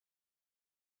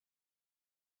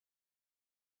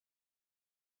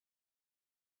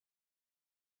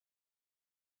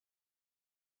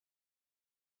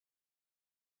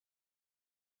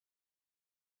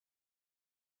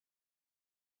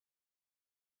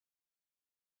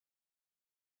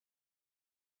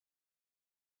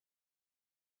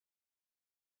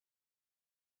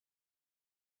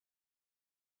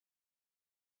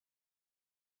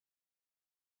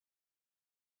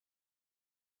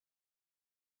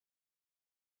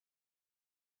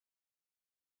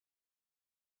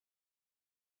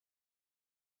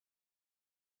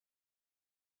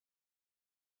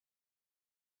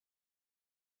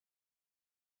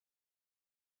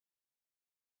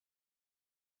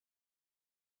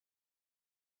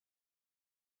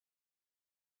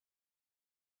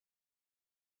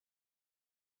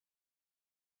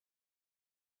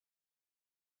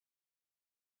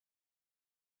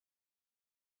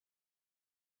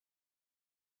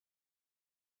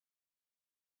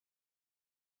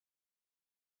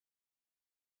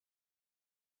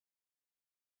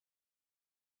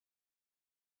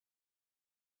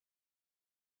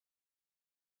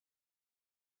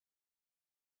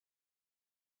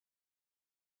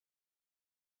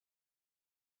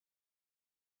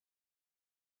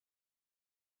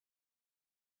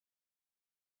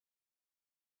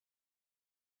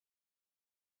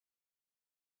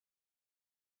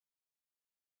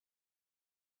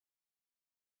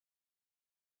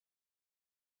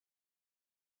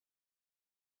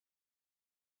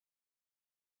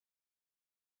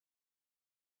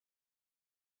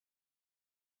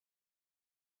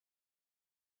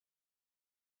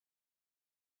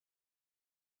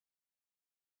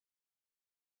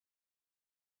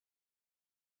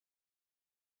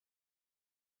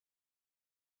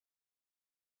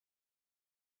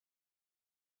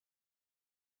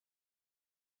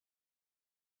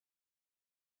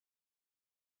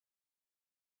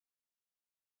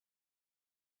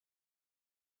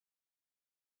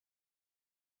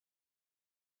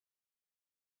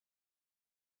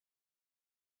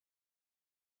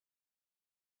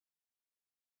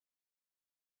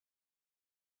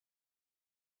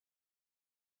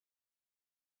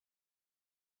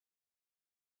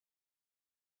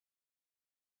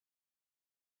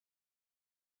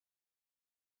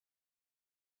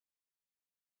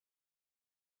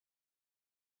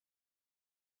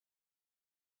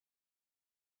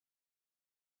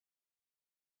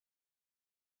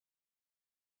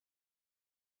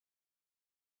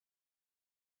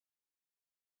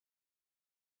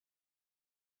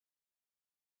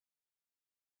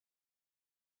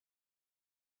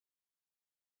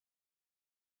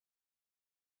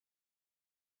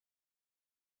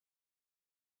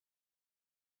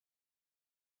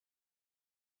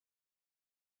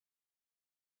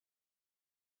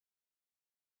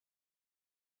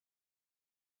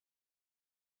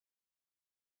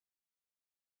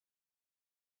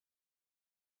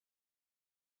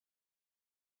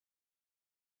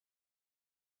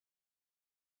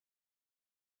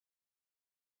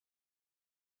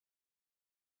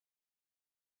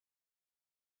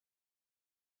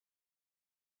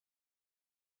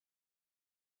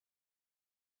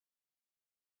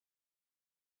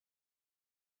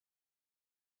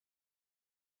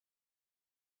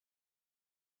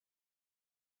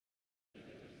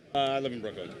I live in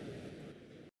Brooklyn.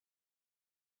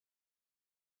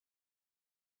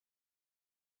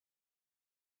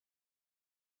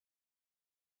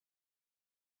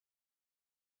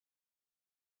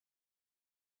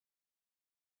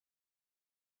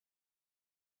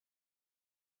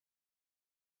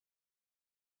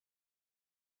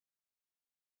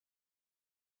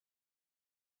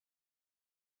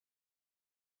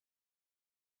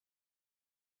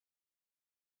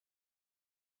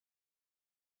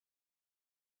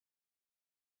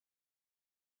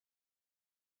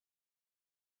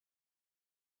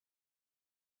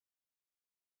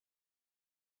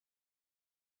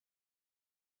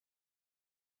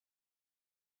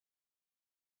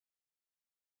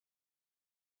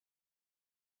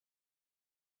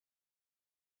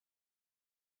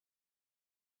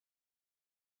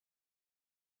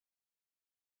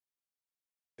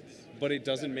 But it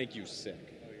doesn't make you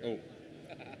sick. Oh.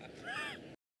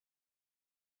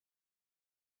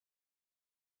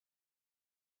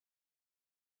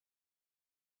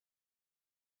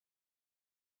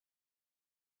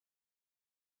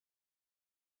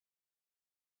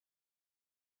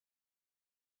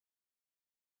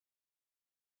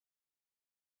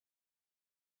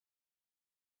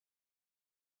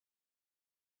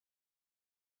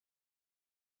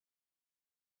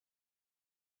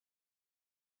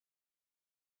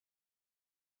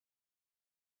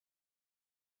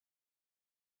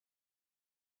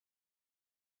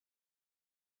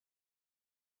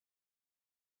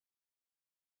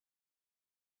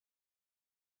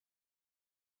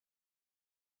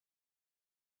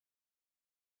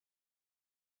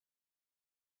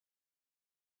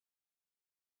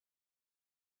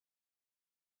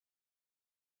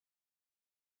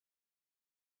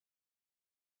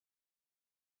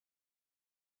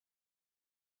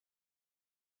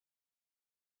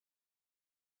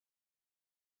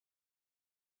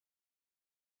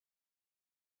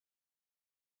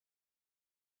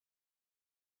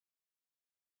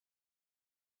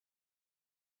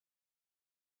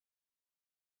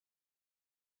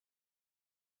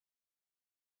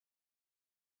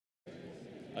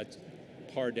 A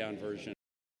pared down version.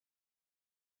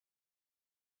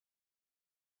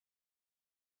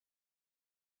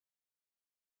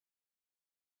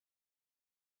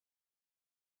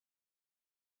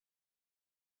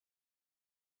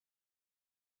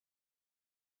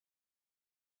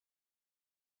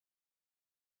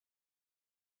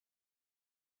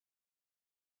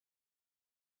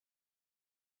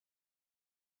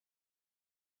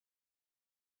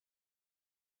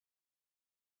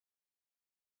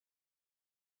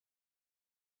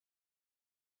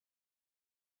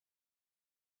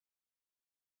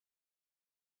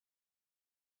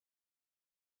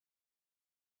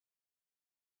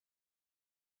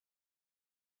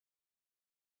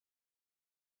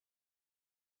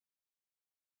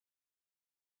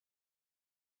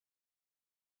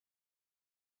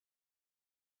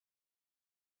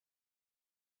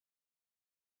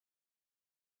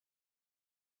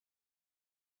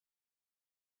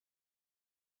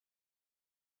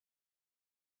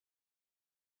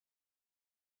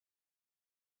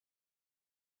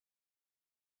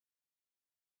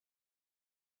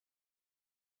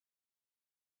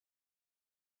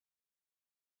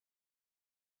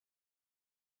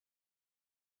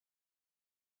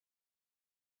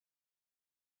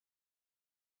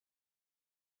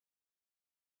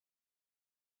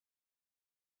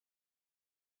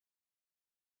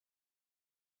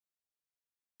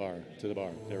 To the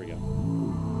bar. There we go.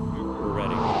 We're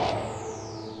ready.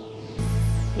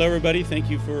 Hello, everybody. Thank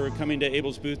you for coming to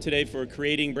Abel's booth today for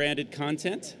creating branded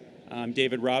content. I'm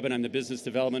David Robin. I'm the Business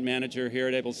Development Manager here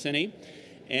at AbelCine.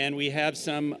 And we have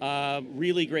some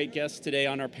really great guests today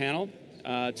on our panel.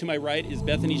 To my right is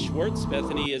Bethanie Schwartz.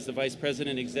 Bethanie is the Vice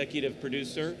President Executive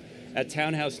Producer at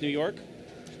Townhouse, New York.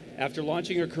 After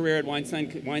launching her career at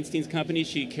Weinstein's company,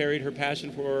 she carried her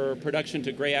passion for production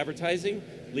to Gray Advertising,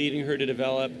 leading her to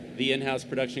develop the in-house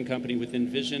production company within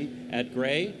Vision at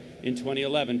Gray. In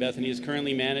 2011, Bethanie is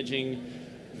currently managing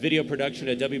video production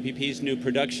at WPP's new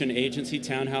production agency,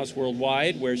 Townhouse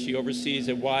Worldwide, where she oversees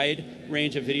a wide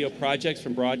range of video projects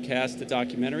from broadcast to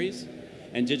documentaries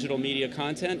and digital media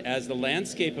content. As the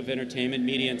landscape of entertainment,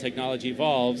 media, and technology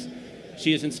evolves,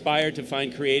 she is inspired to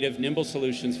find creative, nimble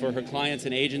solutions for her clients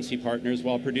and agency partners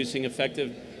while producing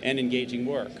effective and engaging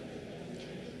work.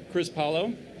 Chris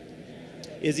Palo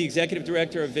is the Executive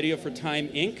Director of Video for Time,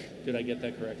 Inc. Did I get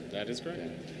that correct? That is correct.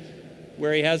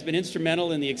 Where he has been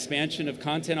instrumental in the expansion of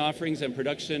content offerings and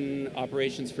production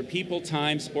operations for People,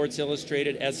 Time, Sports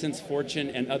Illustrated, Essence, Fortune,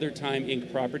 and other Time,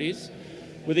 Inc. properties.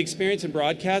 With experience in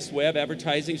broadcast, web,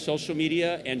 advertising, social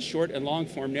media, and short and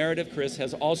long-form narrative, Chris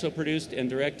has also produced and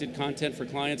directed content for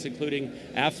clients including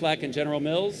Aflac and General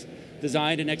Mills,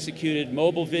 designed and executed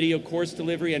mobile video course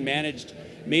delivery, and managed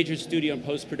major studio and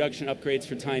post-production upgrades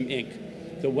for Time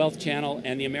Inc., the Wealth Channel,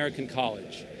 and the American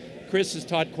College. Chris has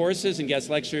taught courses and guest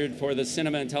lectured for the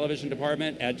Cinema and Television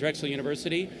Department at Drexel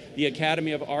University, the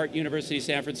Academy of Art, University of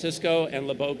San Francisco, and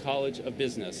LeBeau College of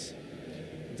Business.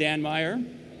 Dan Meyer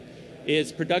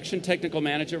is Production Technical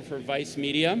Manager for Vice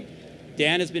Media.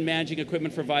 Dan has been managing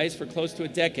equipment for Vice for close to a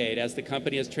decade as the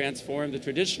company has transformed the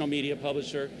traditional media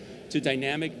publisher to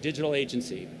dynamic digital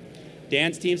agency.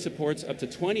 Dan's team supports up to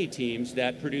 20 teams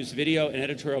that produce video and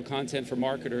editorial content for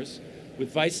marketers.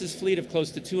 With Vice's fleet of close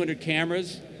to 200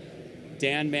 cameras,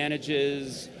 Dan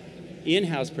manages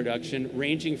in-house production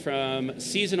ranging from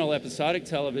seasonal episodic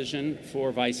television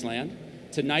for Viceland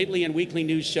to nightly and weekly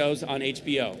news shows on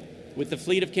HBO. With the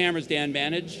fleet of cameras, Dan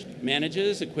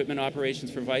manages equipment operations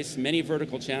for Vice, many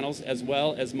vertical channels, as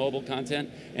well as mobile content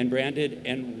and branded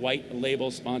and white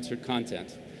label sponsored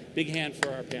content. Big hand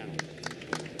for our panel.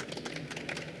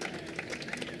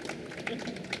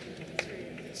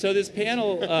 So this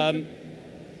panel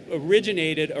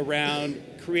originated around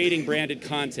creating branded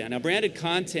content. Now, branded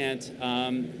content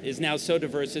is now so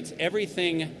diverse, it's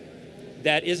everything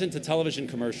that isn't a television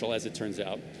commercial, as it turns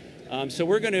out. So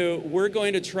we're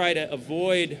going to try to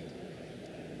avoid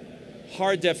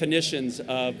hard definitions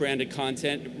of branded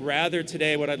content. Rather,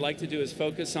 today, what I'd like to do is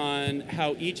focus on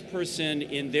how each person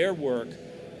in their work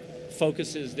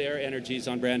focuses their energies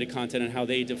on branded content and how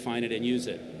they define it and use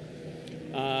it.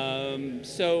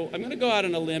 So I'm going to go out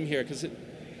on a limb here because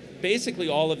basically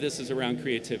all of this is around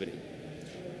creativity.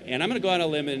 And I'm going to go out on a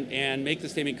limb and make the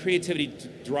statement, creativity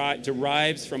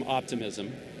derives from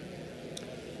optimism.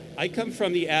 I come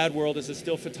from the ad world as a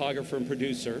still photographer and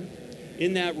producer.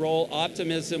 In that role,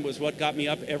 optimism was what got me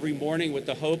up every morning with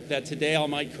the hope that today I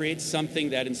might create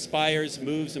something that inspires,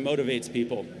 moves, and motivates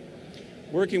people.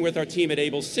 Working with our team at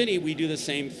AbelCine, we do the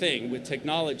same thing with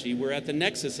technology. We're at the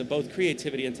nexus of both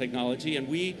creativity and technology, and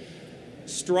we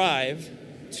strive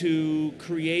to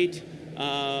create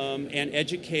and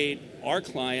educate our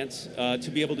clients to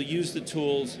be able to use the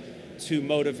tools to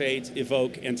motivate,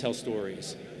 evoke, and tell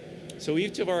stories. So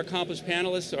each of our accomplished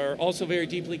panelists are also very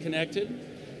deeply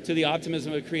connected to the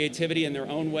optimism of creativity in their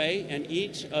own way, and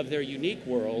each of their unique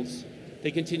worlds,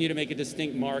 they continue to make a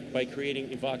distinct mark by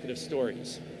creating evocative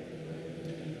stories.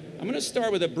 I'm going to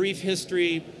start with a brief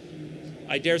history,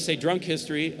 I dare say drunk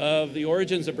history, of the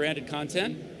origins of branded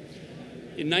content.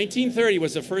 In 1930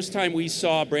 was the first time we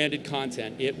saw branded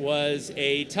content. It was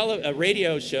a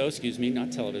radio show,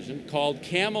 not television, called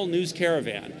Camel News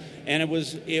Caravan, and it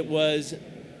was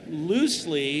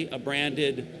loosely a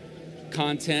branded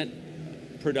content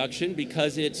production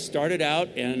because it started out,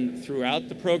 and throughout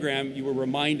the program you were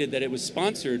reminded that it was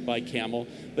sponsored by Camel,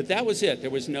 but that was it. There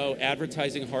was no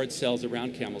advertising hard sells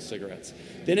around Camel cigarettes.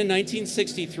 Then in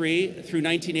 1963 through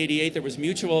 1988 there was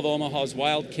Mutual of Omaha's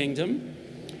Wild Kingdom.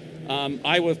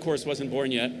 I, of course, wasn't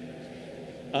born yet.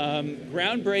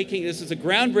 This is a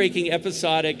groundbreaking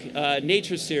episodic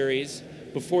nature series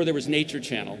before there was Nature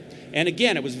Channel. And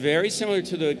again, it was very similar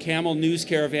to the Camel News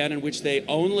Caravan, in which they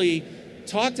only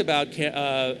talked about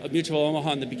Mutual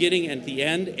Omaha in the beginning and at the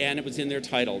end, and it was in their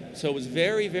title. So it was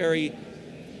very, very,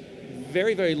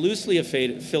 very, very loosely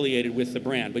affiliated with the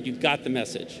brand, but you got the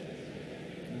message.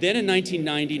 Then in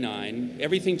 1999,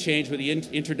 everything changed with the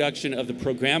introduction of the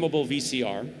programmable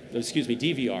DVR.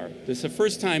 This is the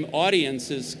first time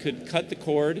audiences could cut the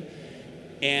cord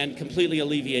and completely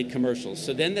alleviate commercials.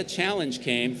 So then the challenge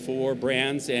came for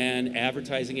brands and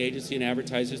advertising agency and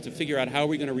advertisers to figure out how are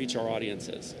we going to reach our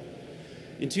audiences.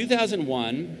 In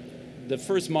 2001, the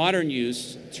first modern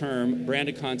use term,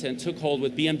 branded content, took hold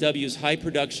with BMW's high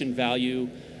production value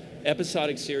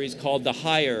episodic series called The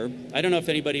Hire. I don't know if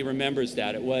anybody remembers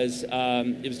that. It was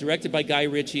directed by Guy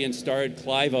Ritchie and starred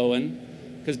Clive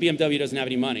Owen, because BMW doesn't have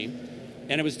any money.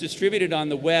 And it was distributed on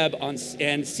the web and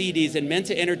CDs and meant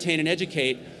to entertain and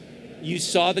educate. You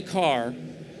saw the car,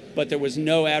 but there was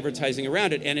no advertising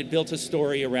around it, and it built a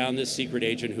story around this secret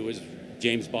agent who was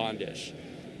James Bondish.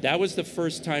 That was the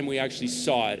first time we actually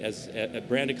saw it as a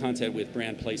branded content with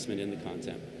brand placement in the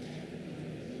content.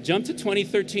 Jump to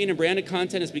 2013, and branded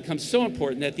content has become so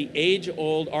important that the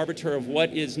age-old arbiter of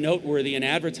what is noteworthy in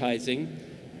advertising,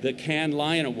 the Cannes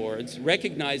Lion Awards,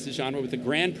 recognized the genre with the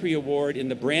Grand Prix Award in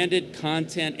the Branded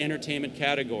Content Entertainment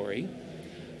category.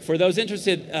 For those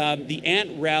interested, the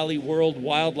Ant Rally World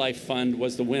Wildlife Fund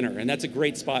was the winner, and that's a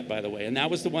great spot, by the way, and that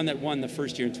was the one that won the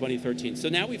first year in 2013. So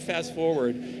now we fast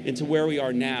forward into where we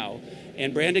are now,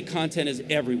 and branded content is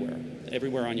everywhere.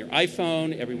 everywhere on your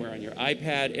iPhone, everywhere on your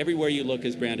iPad, everywhere you look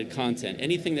is branded content.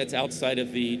 Anything that's outside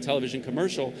of the television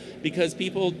commercial, because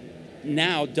people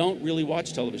now don't really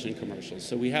watch television commercials.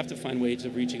 So we have to find ways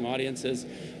of reaching audiences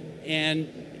and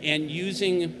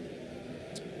using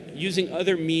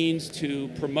other means to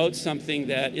promote something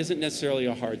that isn't necessarily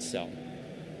a hard sell.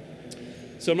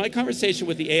 So in my conversation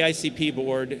with the AICP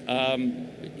board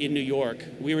in New York,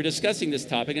 we were discussing this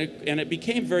topic, and it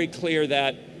became very clear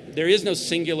that there is no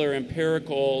singular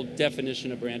empirical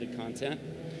definition of branded content.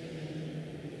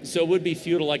 So it would be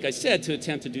futile, like I said, to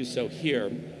attempt to do so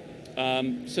here.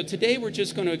 So today we're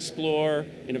just going to explore,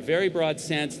 in a very broad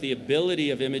sense, the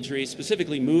ability of imagery,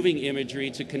 specifically moving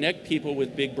imagery, to connect people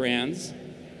with big brands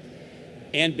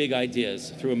and big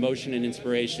ideas through emotion and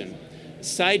inspiration.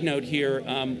 Side note here,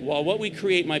 while what we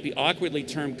create might be awkwardly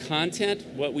termed content,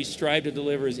 what we strive to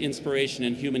deliver is inspiration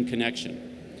and human connection.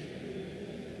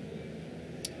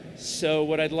 So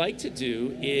what I'd like to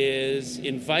do is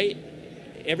invite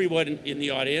everyone in the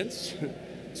audience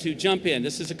to jump in.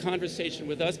 This is a conversation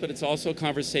with us, but it's also a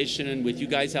conversation with you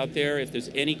guys out there. If there's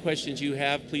any questions you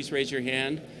have, please raise your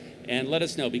hand and let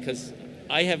us know, because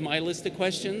I have my list of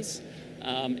questions.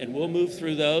 And we'll move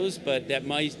through those, but that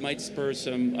might spur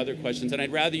some other questions. And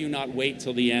I'd rather you not wait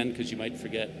till the end, because you might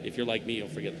forget. If you're like me, you'll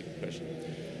forget the question.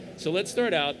 So let's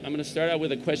start out. I'm going to start out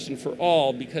with a question for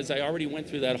all, because I already went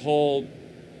through that whole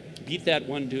beat that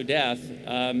one to death,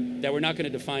 that we're not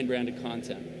going to define branded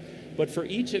content. But for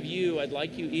each of you, I'd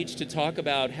like you each to talk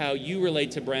about how you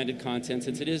relate to branded content,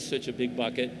 since it is such a big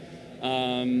bucket.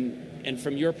 And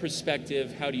from your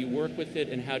perspective, how do you work with it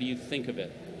and how do you think of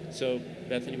it? So,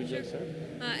 Bethany, would you like to start?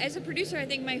 As a producer, I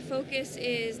think my focus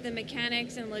is the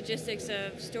mechanics and logistics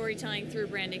of storytelling through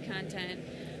branded content.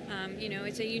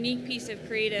 It's a unique piece of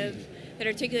creative that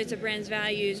articulates a brand's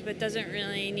values, but doesn't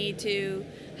really need to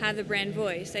have the brand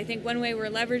voice. I think one way we're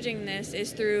leveraging this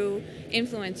is through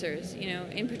influencers.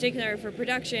 In particular for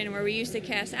production, where we used to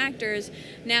cast actors,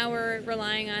 now we're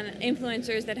relying on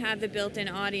influencers that have the built-in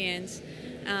audience.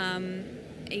 And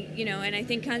I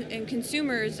think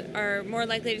consumers are more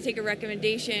likely to take a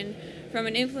recommendation from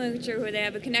an influencer who they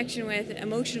have a connection with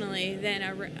emotionally than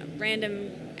a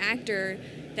random actor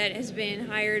that has been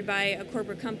hired by a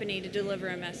corporate company to deliver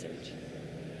a message.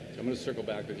 I'm going to circle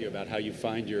back with you about how you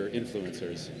find your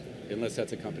influencers, unless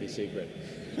that's a company secret.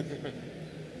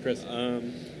 Chris?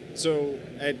 So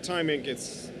at Time Inc.,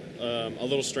 it's a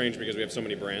little strange because we have so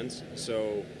many brands.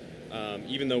 So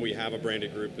even though we have a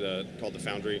branded group called The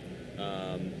Foundry,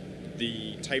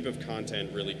 the type of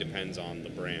content really depends on the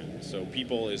brand. So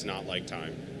People is not like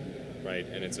Time, right?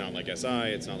 And it's not like SI,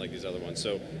 it's not like these other ones.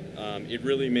 So it's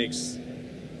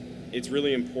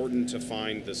really important to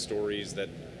find the stories that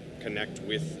connect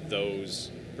with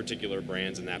those particular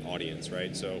brands and that audience,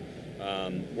 right? So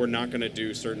we're not going to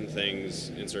do certain things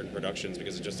in certain productions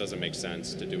because it just doesn't make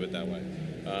sense to do it that way.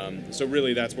 So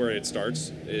really that's where it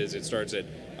starts at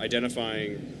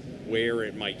identifying where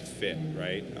it might fit,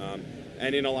 right?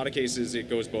 And in a lot of cases,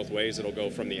 it goes both ways. It'll go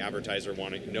from the advertiser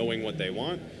knowing what they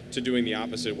want to doing the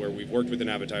opposite, where we've worked with an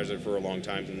advertiser for a long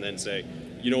time and then say,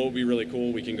 you know what would be really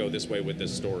cool? We can go this way with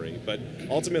this story. But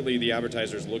ultimately, the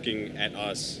advertiser's looking at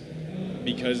us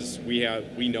because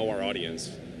we know our audience.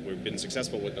 We've been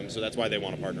successful with them, so that's why they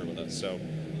want to partner with us. So,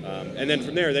 and then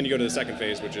from there, then you go to the second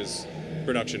phase, which is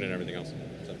production and everything else.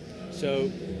 So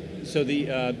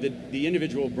the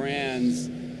individual brands,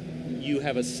 you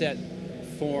have a set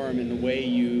form in the way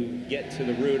you get to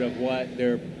the root of what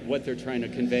they're trying to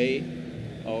convey,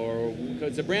 or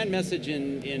because the brand message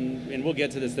and we'll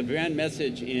get to this. The brand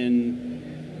message in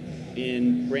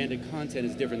branded content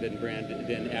is different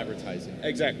than advertising.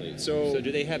 Exactly. So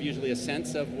do they have usually a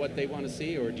sense of what they want to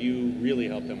see, or do you really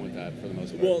help them with that for the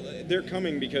most part? Well, they're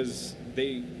coming because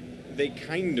they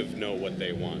kind of know what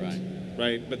they want,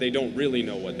 right? But they don't really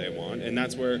know what they want, and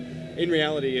that's where, in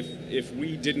reality, if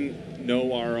we didn't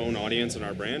know our own audience and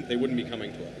our brand, they wouldn't be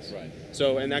coming to us. Right.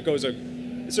 So, and that goes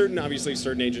obviously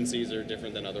certain agencies are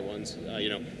different than other ones.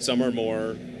 Some are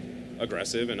more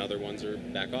aggressive and other ones are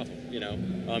back off,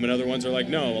 and other ones are like,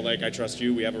 no, like I trust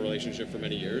you, we have a relationship for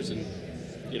many years, and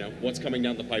what's coming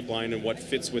down the pipeline and what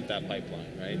fits with that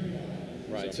pipeline, right?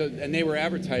 Right. So and they were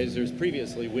advertisers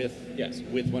previously with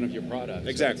one of your products.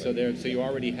 Exactly. Right? So you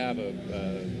already have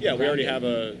we already have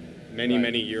a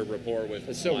many year rapport with.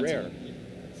 It's so rare.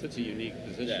 Such a unique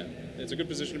position. Yeah, it's a good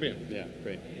position to be in. Yeah,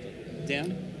 great.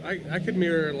 Dan? I could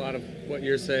mirror a lot of what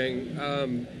you're saying.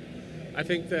 I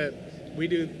think that we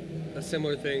do a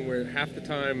similar thing where half the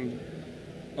time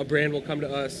a brand will come to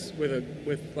us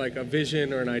with like a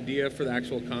vision or an idea for the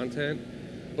actual content,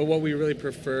 but what we really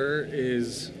prefer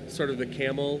is sort of the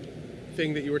camel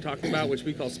thing that you were talking about, which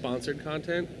we call sponsored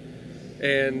content.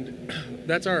 And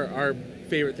that's our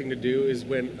favorite thing to do is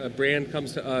when a brand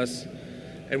comes to us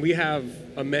and we have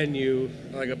a menu,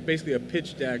 like basically a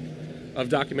pitch deck of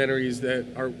documentaries that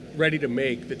are ready to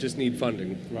make that just need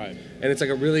funding. Right. And it's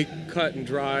like a really cut and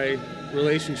dry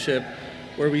relationship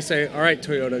where we say, all right,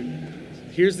 Toyota,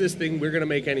 here's this thing we're going to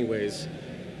make anyways.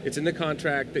 It's in the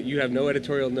contract that you have no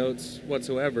editorial notes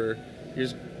whatsoever. You're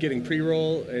just getting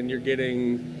pre-roll and you're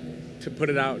getting to put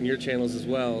it out in your channels as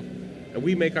well. And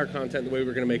we make our content the way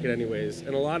we're going to make it anyways.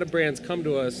 And a lot of brands come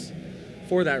to us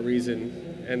for that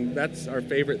reason, and that's our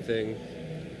favorite thing.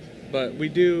 But we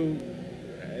do,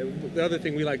 the other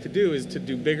thing we like to do is to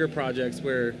do bigger projects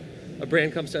where a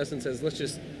brand comes to us and says, let's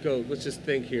just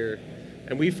think here.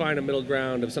 And we find a middle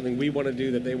ground of something we want to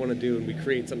do that they want to do, and we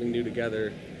create something new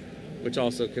together, which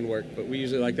also can work. But we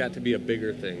usually like that to be a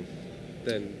bigger thing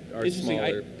than our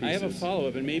smaller pieces. I have a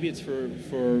follow-up, and maybe it's for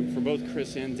both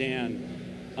Chris and Dan.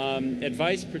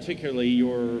 Advice, particularly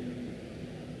your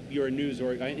news,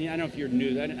 or I don't know if you're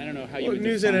news. I don't know how you would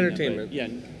news and define entertainment. That, yeah.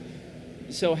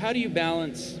 So how do you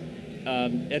balance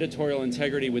editorial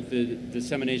integrity with the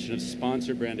dissemination of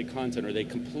sponsor branded content? Are they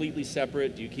completely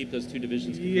separate? Do you keep those two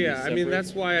divisions completely separate? I mean,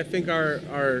 that's why I think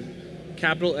our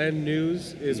capital N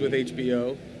news is with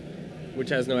HBO, which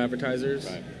has no advertisers.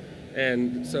 Right.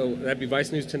 And so that'd be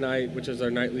Vice News Tonight, which is our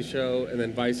nightly show, and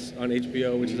then Vice on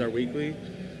HBO, which is our weekly.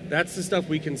 That's the stuff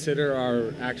we consider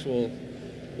our actual,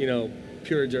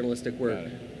 pure journalistic work.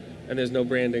 And there's no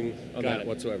branding on that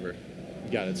whatsoever.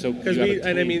 Got it. So because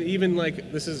even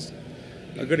like this is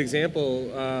a good example.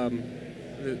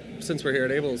 Since we're here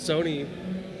at Able, Sony,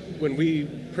 when we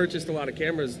purchased a lot of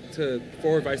cameras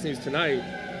for Vice News Tonight,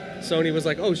 Sony was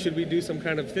like, "Oh, should we do some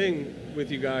kind of thing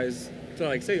with you guys to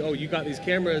like say, oh, you got these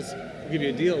cameras, we'll give you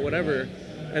a deal, whatever."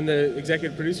 And the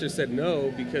executive producer said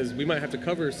no because we might have to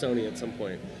cover Sony at some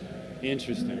point.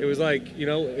 Interesting. It was like,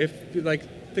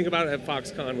 think about it at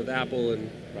Foxconn with Apple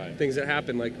and things that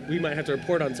happen. Like, we might have to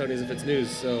report on Sony's if it's news,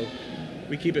 so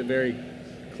we keep it very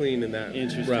clean in that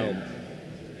realm.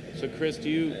 So, Chris, do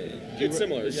you it's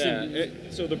similar, yeah.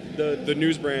 So the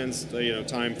news brands,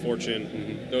 Time,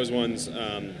 Fortune, those ones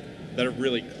that are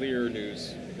really clear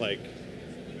news, like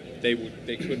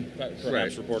they could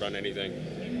perhaps report on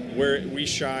anything. Where we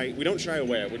don't shy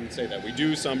away. I wouldn't say that. We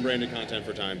do some branded content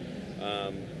for Time.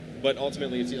 But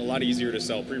ultimately, it's a lot easier to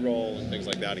sell pre-roll and things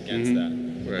like that against that.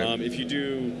 Right. If you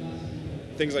do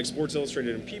things like Sports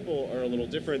Illustrated and People are a little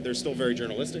different. They're still very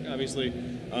journalistic, obviously.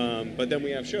 But then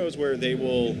we have shows where they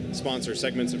will sponsor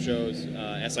segments of shows.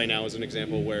 SI Now is an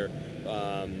example where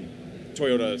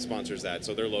Toyota sponsors that,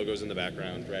 so their logo's in the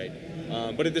background, right?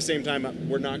 But at the same time,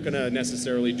 we're not going to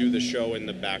necessarily do the show in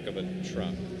the back of a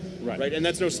truck. Right. And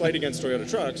that's no slight against Toyota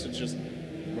trucks. It's just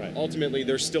ultimately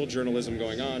there's still journalism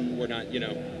going on. We're not,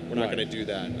 we're not going to do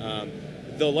that.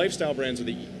 The lifestyle brands are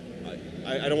the,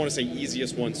 I don't want to say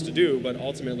easiest ones to do, but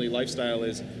ultimately lifestyle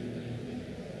is,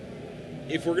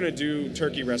 if we're going to do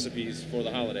turkey recipes for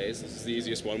the holidays, this is the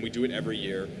easiest one. We do it every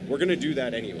year. We're going to do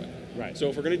that anyway. Right. So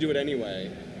if we're going to do it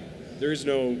anyway, there is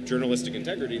no journalistic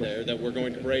integrity there that we're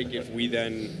going to break if we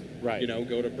then,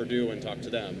 go to Purdue and talk to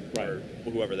them or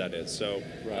whoever that is. So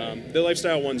the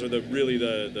lifestyle ones are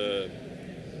the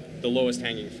lowest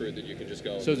hanging fruit that you can just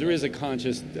go. So there is a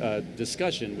conscious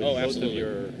discussion with both of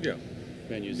your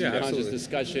venues. Yeah, conscious absolutely.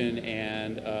 discussion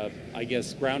and I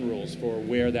guess ground rules for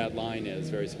where that line is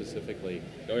very specifically.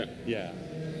 Oh yeah. Yeah.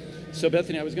 So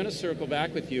Bethany, I was going to circle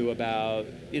back with you about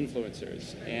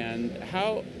influencers and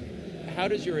how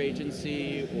does your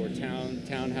agency or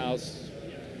townhouse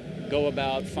go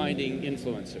about finding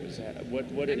influencers?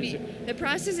 The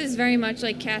process is very much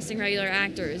like casting regular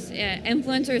actors.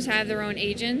 Influencers have their own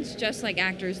agents, just like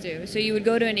actors do. So you would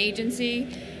go to an agency,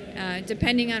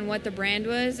 depending on what the brand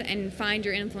was, and find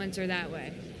your influencer that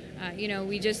way.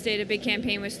 We just did a big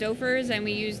campaign with Stouffer's, and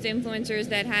we used influencers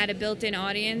that had a built-in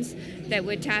audience that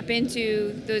would tap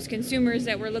into those consumers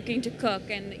that were looking to cook,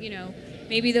 and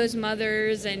maybe those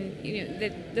mothers, and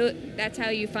that's how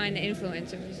you find the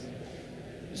influencers.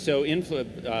 So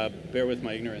bear with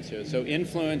my ignorance here. So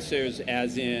influencers,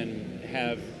 as in,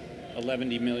 have 11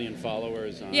 million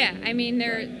followers on. Yeah, I mean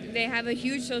they have a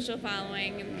huge social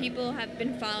following. And people have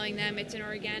been following them. It's an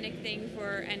organic thing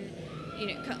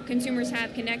consumers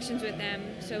have connections with them,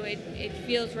 so it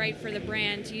feels right for the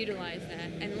brand to utilize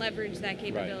that and leverage that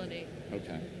capability. Right.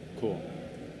 Okay, cool.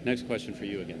 Next question for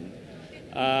you again.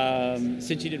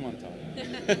 Since you didn't want to talk.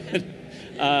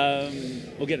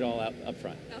 We'll get it all out up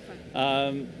front.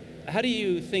 How do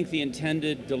you think the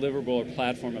intended deliverable or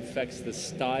platform affects the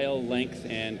style, length,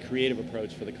 and creative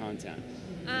approach for the content?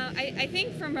 I I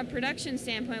think from a production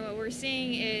standpoint, what we're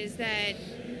seeing is that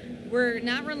we're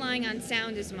not relying on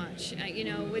sound as much.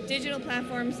 With digital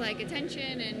platforms like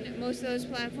Attention and most of those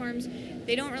platforms,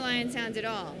 they don't rely on sounds at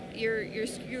all.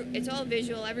 It's all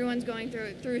visual. Everyone's going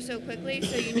through so quickly,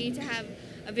 so you need to have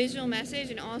a visual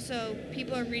message, and also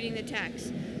people are reading the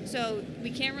text. So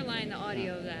we can't rely on the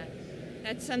audio of that.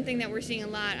 That's something that we're seeing a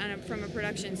lot from a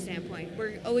production standpoint.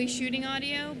 We're always shooting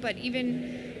audio, but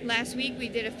even last week we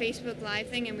did a Facebook Live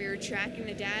thing and we were tracking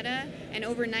the data, and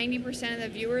over 90% of the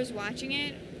viewers watching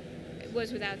it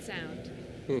was without sound.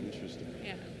 Interesting.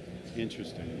 Yeah.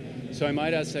 Interesting. So I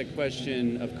might ask that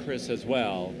question of Chris as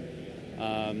well.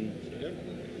 Yeah.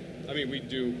 I mean, we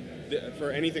do,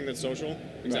 for anything that's social,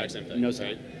 exact same thing. No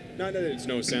sound. Right? Not that it's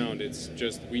no sound, it's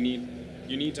just you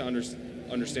need to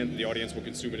understand that the audience will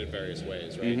consume it in various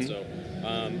ways, right? Mm-hmm.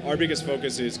 So our biggest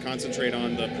focus is concentrate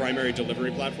on the primary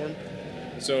delivery platform.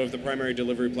 So if the primary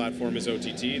delivery platform is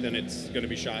OTT, then it's going to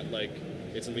be shot like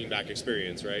it's a lean back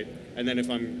experience, right? And then if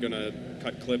I'm going to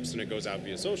cut clips and it goes out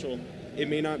via social, it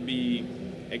may not be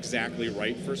exactly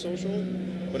right for social,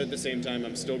 but at the same time,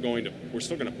 we're still going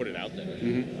to put it out there.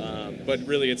 Mm-hmm. But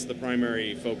really, it's the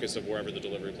primary focus of wherever the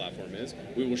delivery platform is.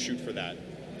 We will shoot for that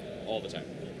all the time.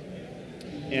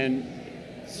 And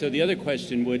so the other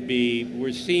question would be,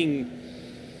 we're seeing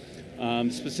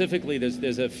specifically,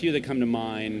 there's a few that come to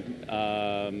mind,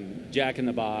 Jack in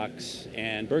the Box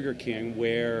and Burger King,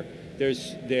 where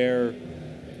there's their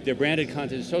branded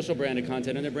content, social branded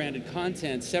content, and their branded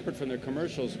content separate from their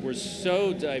commercials were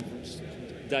so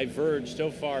diverged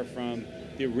so far from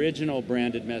the original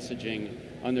branded messaging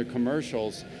on their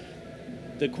commercials.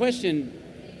 The question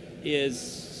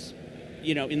is,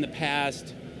 in the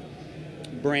past,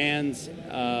 brands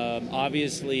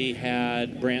obviously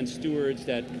had brand stewards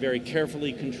that very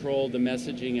carefully controlled the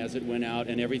messaging as it went out,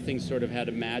 and everything sort of had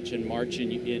to match and march in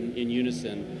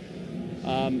unison.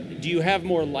 Do you have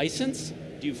more license?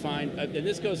 Do you find, and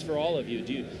this goes for all of you,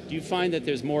 do you find that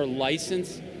there's more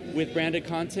license with branded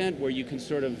content where you can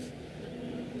sort of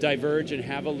diverge and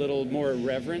have a little more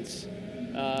irreverence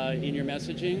in your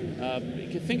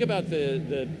messaging? Think about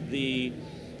the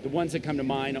ones that come to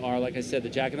mind are, like I said, the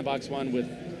Jack in the Box one with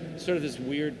sort of this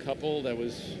weird couple that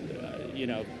was,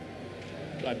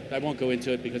 I won't go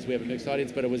into it because we have a mixed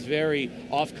audience, but it was very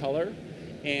off color.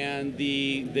 And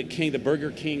the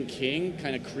Burger King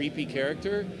kind of creepy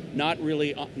character, not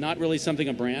really something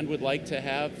a brand would like to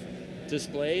have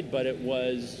displayed, but it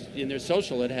was in their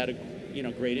social. It had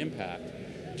a great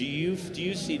impact. Do you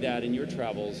see that in your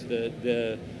travels?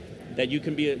 That you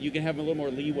can have a little more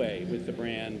leeway with the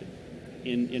brand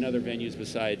in other venues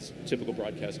besides typical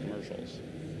broadcast commercials?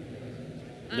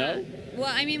 No?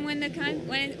 Well, I mean, when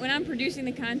I'm producing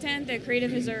the content, the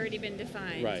creative has already been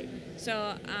defined. Right.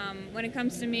 So when it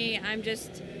comes to me, I'm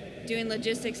just doing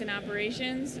logistics and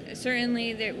operations.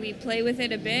 Certainly that we play with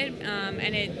it a bit,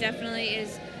 and it definitely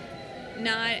is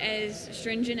not as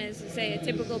stringent as, say, a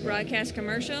typical broadcast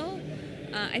commercial.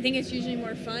 I think it's usually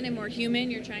more fun and more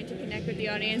human. You're trying to connect with the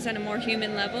audience on a more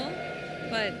human level.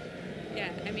 But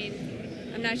yeah, I mean,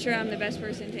 I'm not sure I'm the best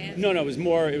person to answer. No, it was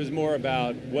more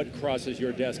about what crosses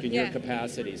your desk in your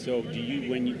capacity. So do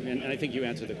you, and I think you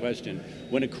answered the question,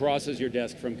 when it crosses your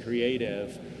desk from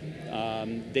creative,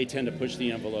 they tend to push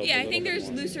the envelope. Yeah, I think there's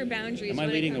looser boundaries. Am I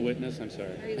leading the witness? I'm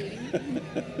sorry. Are you leading?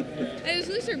 There's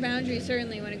looser boundaries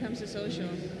certainly when it comes to social.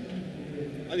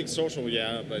 I think social,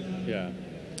 yeah, but yeah,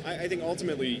 I think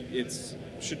ultimately it's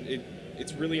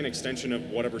really an extension of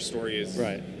whatever story is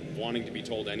wanting to be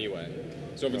told anyway.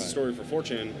 So if it's a story for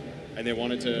Fortune, and they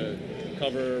wanted to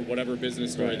cover whatever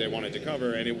business story they wanted to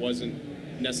cover, and it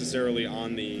wasn't necessarily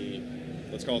on the,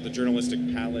 let's call it the journalistic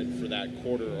palette for that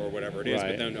quarter or whatever it is,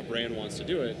 but then a brand wants to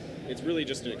do it, it's really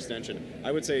just an extension.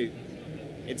 I would say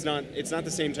it's not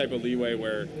the same type of leeway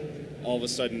where all of a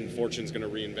sudden Fortune's going to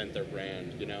reinvent their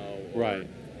brand, Right.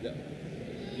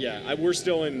 Yeah, we're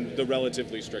still in the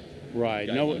relatively strict. Right.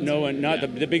 No one. Not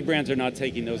the big brands are not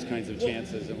taking those kinds of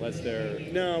chances unless they're.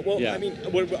 No. Well, I mean,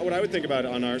 what I would think about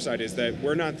on our side is that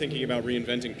we're not thinking about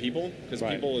reinventing people, because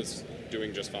people is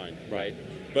doing just fine. Right.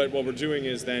 But what we're doing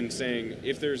is then saying,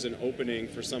 if there's an opening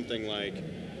for something like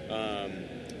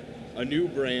a new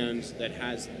brand that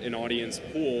has an audience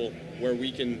pool where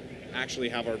we can actually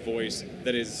have our voice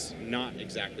that is not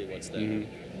exactly what's there.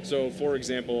 Mm-hmm. So, for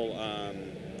example.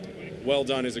 Well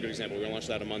Done is a good example. We launched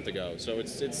that a month ago. So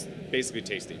it's basically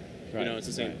tasty. Right. It's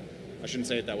the same. I shouldn't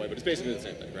say it that way, but it's basically the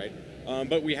same thing, right?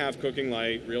 But we have Cooking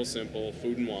Light, Real Simple,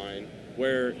 Food and Wine,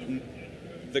 where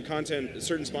the content,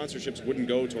 certain sponsorships wouldn't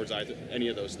go towards any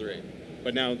of those three.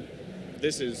 But now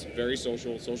this is very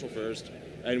social first,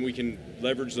 and we can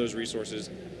leverage those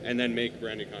resources and then make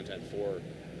branded content for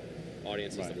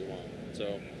audiences Right. that we want.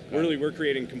 So really, we're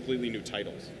creating completely new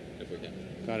titles if we can.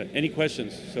 Got it. Any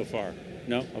questions so far?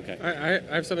 No? Okay.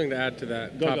 I have something to add to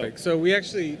that Go. topic. So we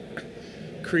actually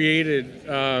created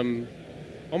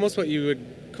almost what you would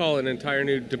call an entire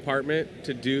new department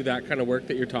to do that kind of work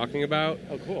that you're talking about.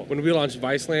 Oh, cool. When we launched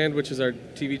Viceland, which is our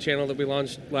TV channel that we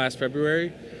launched last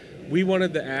February, we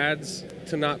wanted the ads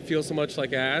to not feel so much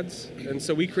like ads. And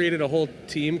so we created a whole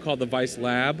team called the Vice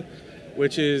Lab,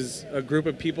 which is a group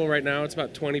of people right now. It's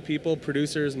about 20 people,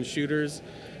 producers and shooters,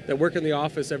 that work in the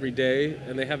office every day,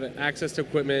 and they have access to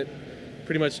equipment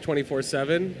pretty much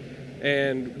 24/7.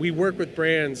 And we work with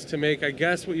brands to make, I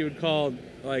guess, what you would call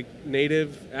like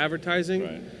native advertising,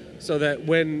 Right. so that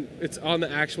when it's on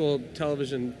the actual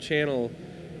television channel,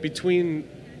 between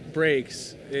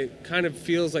breaks, it kind of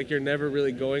feels like you're never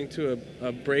really going to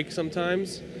a break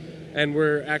sometimes. And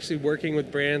we're actually working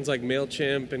with brands like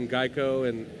MailChimp and Geico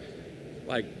and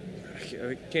like,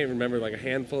 I can't even remember, like a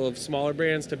handful of smaller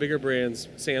brands to bigger brands.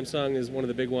 Samsung is one of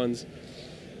the big ones,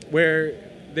 where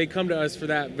they come to us for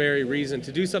that very reason,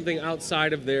 to do something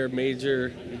outside of their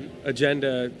major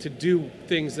agenda, to do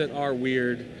things that are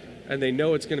weird, and they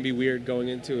know it's going to be weird going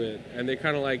into it, and they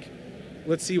kind of like,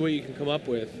 let's see what you can come up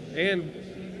with. And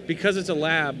because it's a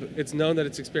lab, it's known that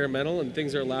it's experimental and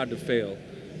things are allowed to fail.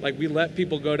 Like, we let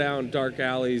people go down dark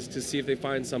alleys to see if they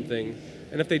find something,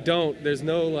 and if they don't, there's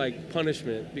no like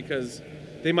punishment, because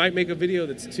they might make a video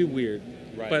that's too weird,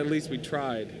 Right. but at least we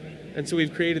tried. And so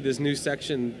we've created this new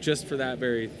section just for that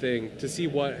very thing, to see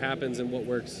what happens and what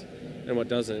works and what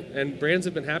doesn't. And brands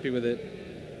have been happy with it.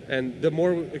 And the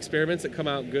more experiments that come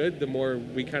out good, the more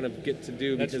we kind of get to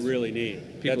do. That's because really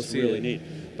neat. people That's see really it. neat.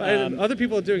 But other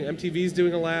people are doing, MTV's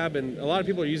doing a lab, and a lot of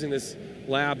people are using this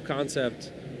lab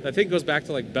concept that I think goes back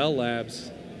to like Bell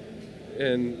Labs,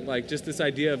 and like just this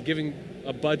idea of giving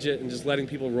a budget and just letting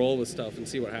people roll with stuff and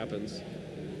see what happens.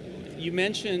 You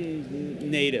mentioned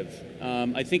native.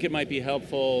 I think it might be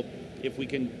helpful if we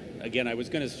can, again, I was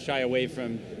going to shy away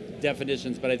from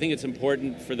definitions, but I think it's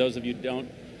important for those of you who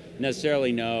don't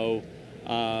necessarily know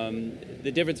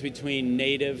the difference between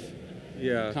native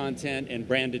content and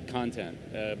branded content.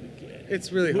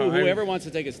 It's really hard. Whoever wants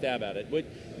to take a stab at it. What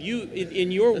you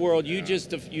in your world, you just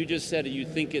said you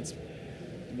think it's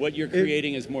what you're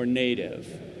creating is more native.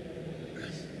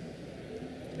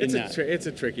 It's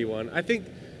a tricky one. I think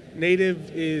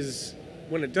native is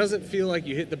when it doesn't feel like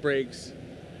you hit the brakes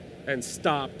and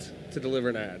stopped to deliver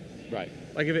an ad. Right.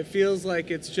 Like if it feels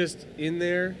like it's just in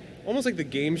there, almost like the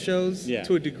game shows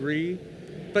to a degree.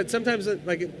 But sometimes,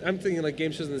 like I'm thinking like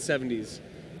game shows in the 70s,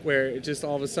 where it just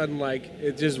all of a sudden like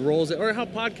it just rolls it, or how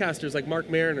podcasters like Mark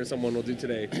Maron or someone will do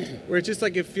today, where it's just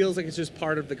like it feels like it's just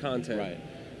part of the content. Right.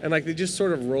 And like they just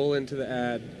sort of roll into the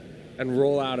ad and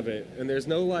roll out of it, and there's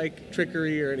no like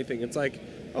trickery or anything. It's like,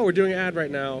 oh, we're doing an ad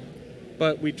right now,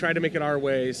 but we try to make it our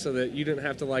way so that you didn't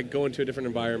have to like go into a different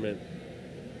environment.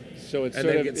 So it's and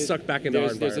sort then of get sucked back into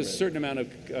our environment. There's a certain amount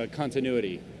of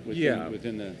continuity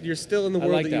within the. You're still in the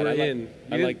world like that you that. were in.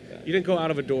 I like that. You didn't go out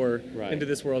of a door Right. into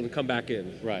this world and come back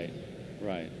in. Right.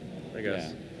 I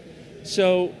guess. Yeah.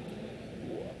 So,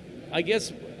 I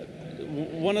guess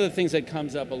one of the things that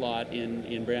comes up a lot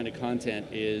in branded content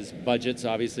is budgets.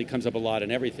 Obviously, comes up a lot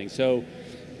in everything. So,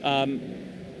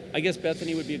 I guess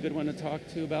Bethanie would be a good one to talk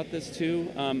to about this too.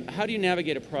 How do you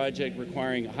navigate a project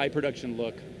requiring a high production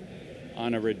look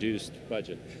on a reduced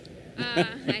budget?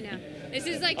 I know. This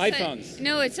is like iPhones.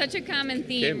 No, it's such a common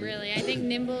theme, Kim. really. I think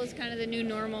nimble is kind of the new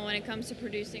normal when it comes to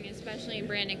producing, especially in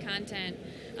branded content.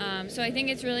 So I think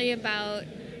it's really about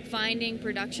finding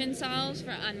production solves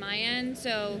on my end.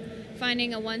 So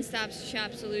finding a one-stop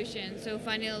shop solution. So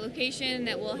finding a location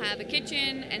that will have a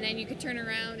kitchen, and then you could turn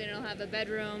around and it'll have a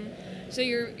bedroom. So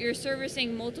you're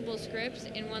servicing multiple scripts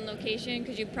in one location,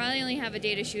 because you probably only have a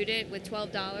day to shoot it with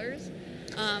 $12.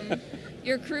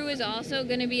 Your crew is also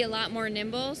going to be a lot more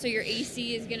nimble, so your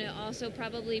AC is going to also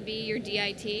probably be your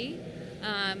DIT.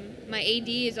 My AD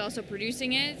is also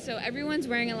producing it, so everyone's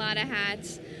wearing a lot of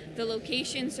hats. The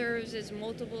location serves as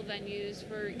multiple venues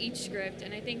for each script,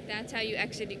 and I think that's how you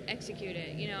execute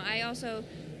it. You know, I also,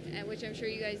 which I'm sure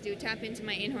you guys do, tap into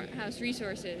my in-house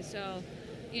resources. So,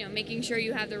 you know, making sure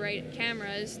you have the right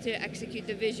cameras to execute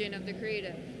the vision of the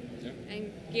creative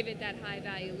and give it that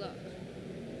high-value look.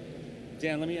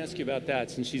 Dan, let me ask you about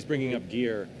that, since she's bringing up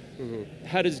gear. Mm-hmm.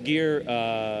 How does gear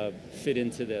fit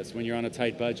into this when you're on a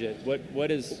tight budget?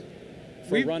 What is,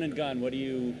 for run and gun, what do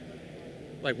you...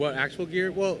 Like what, actual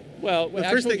gear? Well, the actual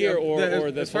first thing, gear or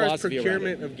the as far as philosophy around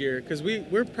procurement it. of gear, because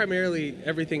we're primarily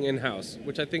everything in-house,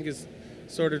 which I think is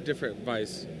sort of different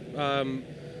advice.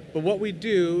 But what we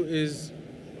do is,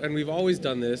 and we've always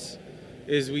done this,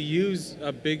 is we use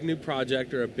a big new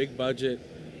project or a big budget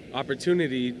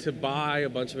opportunity to buy a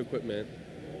bunch of equipment,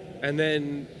 and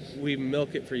then we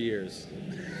milk it for years.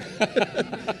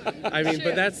 I mean,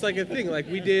 but that's like a thing. Like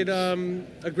we did,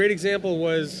 a great example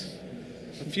was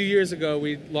a few years ago,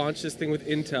 we launched this thing with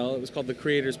Intel. It was called the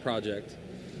Creators Project.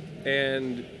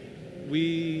 And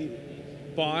we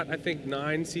bought, I think,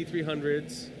 9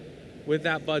 C300s with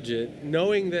that budget,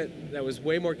 knowing that that was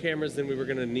way more cameras than we were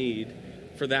going to need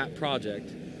for that project,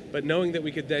 but knowing that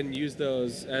we could then use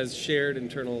those as shared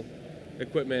internal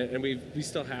equipment, and we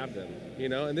still have them, you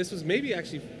know? And this was maybe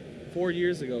actually 4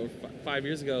 years ago, 5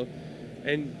 years ago,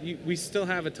 and we still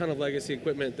have a ton of legacy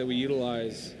equipment that we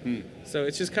utilize. So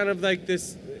it's just kind of like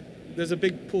this, there's a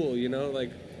big pool, you know,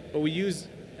 like, but we use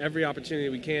every opportunity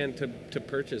we can to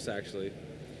purchase, actually,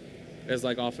 as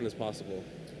like often as possible.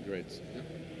 Great.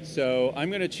 So I'm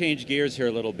going to change gears here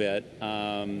a little bit,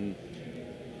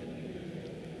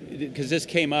 because this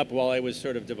came up while I was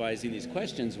sort of devising these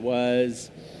questions,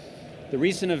 was the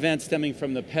recent event stemming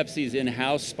from the Pepsi's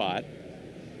in-house spot.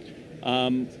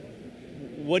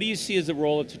 What do you see as the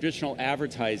role of traditional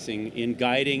advertising in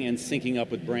guiding and syncing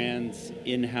up with brands'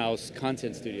 in-house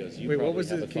content studios? Wait, what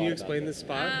was it? Can you explain this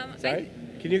spot? Sorry?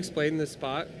 Can you explain this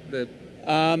spot?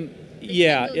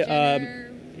 Yeah.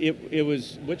 It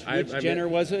was, which Jenner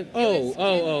was it?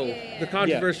 The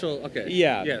controversial, yeah. Okay.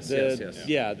 Yeah. Yes.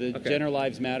 Yeah, the okay. Jenner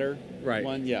Lives Matter right.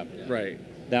 one. Yeah. Right.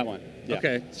 That one. Yeah.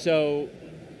 Okay. So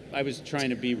I was trying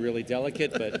to be really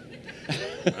delicate, but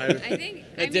I think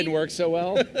it didn't work so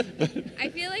well. I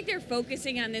feel like they're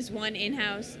focusing on this one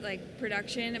in-house like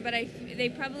production, but they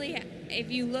probably, if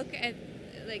you look at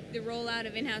like the rollout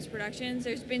of in-house productions,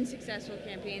 there's been successful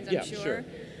campaigns, I'm sure.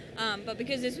 But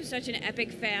because this was such an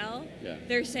epic fail,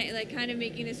 they're saying, like, kind of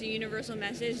making this a universal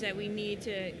message that we need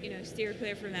to, steer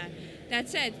clear from that. That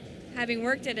said, having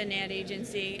worked at an ad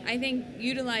agency, I think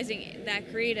utilizing that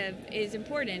creative is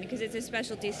important because it's a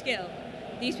specialty skill.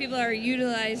 These people are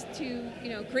utilized to,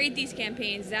 create these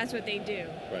campaigns. That's what they do.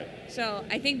 Right. So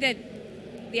I think that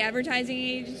the advertising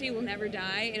agency will never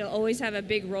die. It'll always have a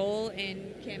big role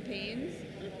in campaigns,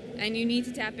 and you need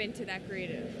to tap into that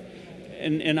creative.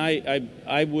 And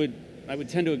I would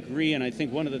tend to agree, and I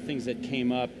think one of the things that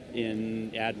came up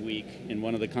in Ad Week, in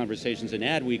one of the conversations in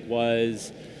Ad Week,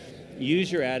 was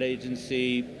use your ad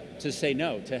agency to say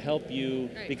no, to help you,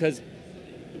 because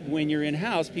when you're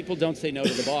in-house, people don't say no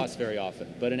to the boss very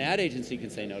often, but an ad agency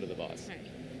can say no to the boss. Right.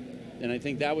 And I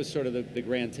think that was sort of the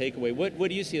grand takeaway. What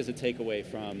do you see as a takeaway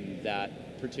from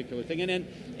that particular thing? And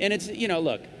it's,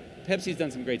 look, Pepsi's done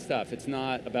some great stuff. It's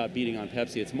not about beating on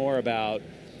Pepsi. It's more about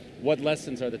what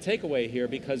lessons are the takeaway here,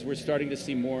 because we're starting to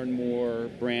see more and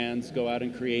more brands go out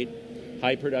and create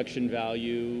high production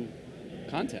value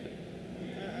content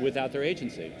without their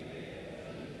agency.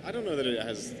 I don't know that it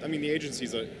has, the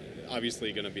agency's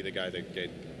obviously going to be the guy that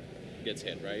gets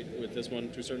hit, right, with this one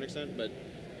to a certain extent, but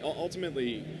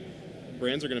ultimately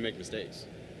brands are going to make mistakes,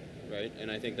 right?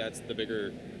 And I think that's the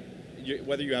bigger,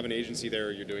 whether you have an agency there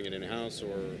or you're doing it in-house,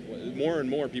 or more and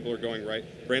more people are going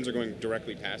brands are going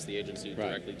directly past the agency,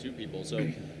 directly to people.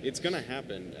 So it's going to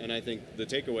happen. And I think the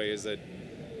takeaway is that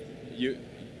you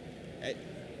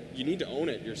need to own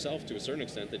it yourself to a certain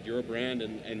extent, that you're a brand,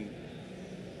 and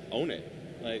own it.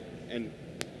 And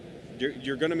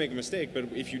you're going to make a mistake,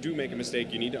 but if you do make a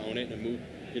mistake, you need to own it and move,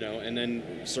 and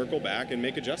then circle back and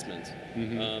make adjustments.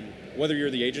 Mm-hmm. Whether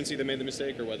you're the agency that made the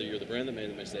mistake or whether you're the brand that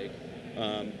made the mistake.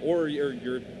 Or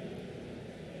you're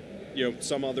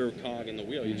some other cog in the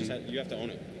wheel. You just you have to own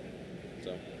it.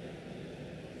 So,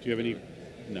 do you have any?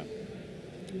 No.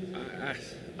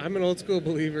 I'm an old school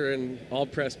believer in all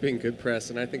press being good press,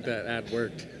 and I think that ad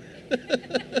worked.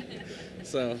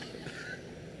 So,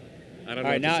 I don't know.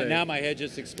 All right, now my head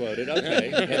just exploded. Okay,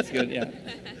 that's good. Yeah,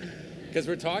 because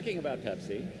we're talking about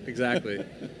Pepsi. Exactly.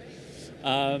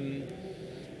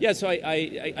 So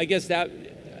I guess that.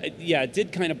 It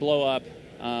did kind of blow up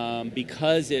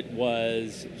because it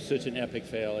was such an epic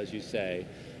fail, as you say.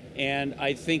 And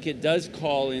I think it does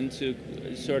call into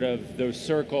sort of the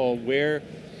circle where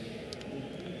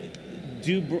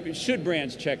should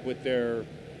brands check with their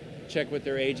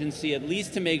agency, at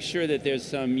least to make sure that there's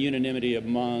some unanimity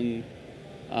among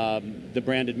the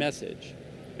branded message.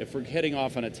 If we're heading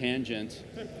off on a tangent,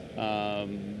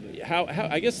 how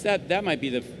I guess that might be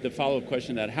the follow-up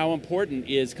question. That how important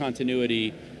is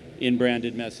continuity in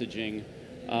branded messaging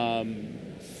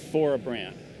for a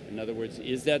brand? In other words,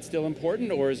 is that still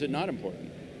important, or is it not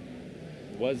important?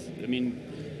 I think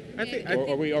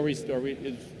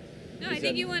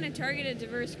you want to target a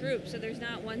diverse group, so there's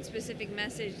not one specific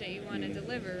message that you want to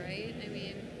deliver, right?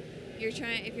 If you're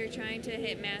trying to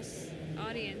hit mass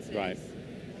audiences,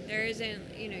 There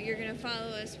isn't, you're going to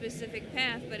follow a specific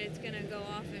path, but it's going to go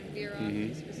off and veer off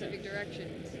in specific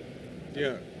directions.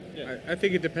 Yeah. I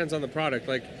think it depends on the product.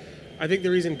 Like, I think the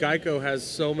reason Geico has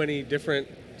so many different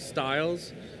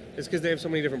styles is because they have so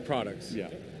many different products. Yeah.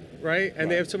 Right?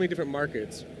 And they have so many different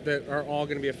markets that are all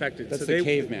going to be affected. That's so the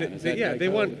caveman. They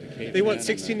want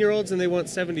 16-year-olds and they want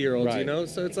 70-year-olds, you know?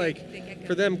 So it's like,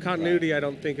 for them, continuity I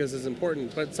don't think is as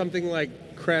important. But something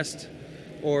like Crest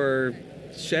or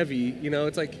Chevy,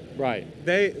 it's like,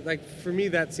 they, like, for me,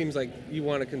 that seems like you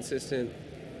want a consistent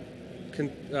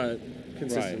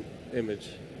image.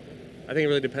 I think it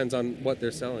really depends on what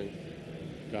they're selling.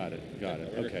 Got it.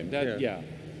 Okay.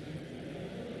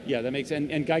 Yeah, that makes sense.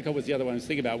 And Geico was the other one I was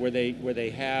thinking about, where they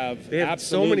have absolutely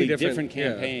so many different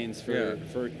campaigns for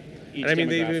each and I mean, demographic.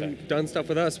 they've even done stuff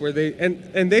with us where they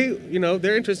and they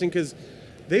they're interesting because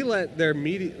they let their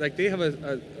media, like, they have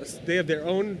they have their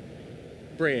own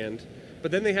brand, but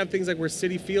then they have things like where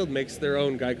Citi Field makes their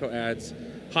own Geico ads,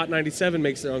 Hot 97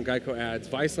 makes their own Geico ads,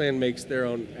 Viceland makes their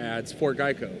own ads for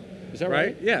Geico. Is that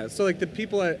right? Yeah. So like the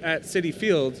people at Citi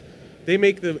Field, they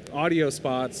make the audio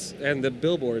spots and the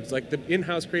billboards. Like the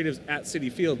in-house creatives at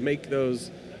Citi Field make those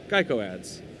Geico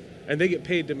ads, and they get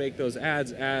paid to make those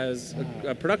ads as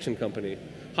a production company.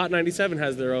 Hot 97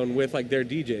 has their own with like their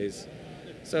DJs.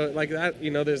 So like that,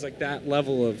 there's like that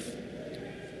level of.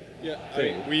 Yeah,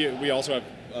 we also have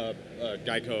a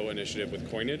Geico initiative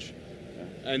with coinage,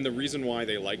 and the reason why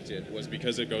they liked it was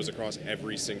because it goes across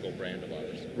every single brand of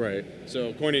ours. Right.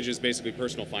 So coinage is basically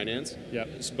personal finance. Yep.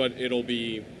 But it'll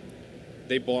be.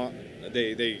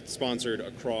 They sponsored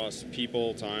across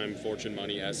People, Time, Fortune,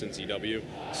 Money, S, and CW.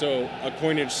 So a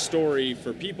coinage story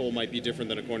for People might be different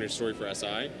than a coinage story for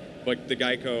SI, but the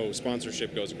Geico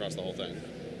sponsorship goes across the whole thing.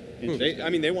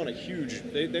 They want a huge.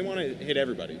 They want to hit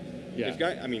everybody. Yeah.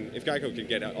 If Geico could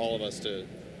get all of us to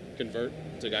convert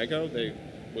to Geico, they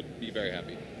would be very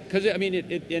happy. Because it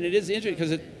is interesting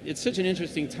because it's such an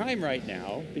interesting time right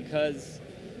now, because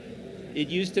it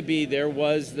used to be there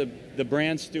was the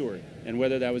brand steward, and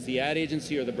whether that was the ad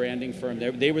agency or the branding firm,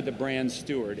 they were the brand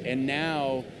steward. And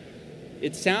now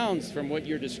it sounds, from what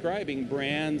you're describing,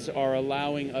 brands are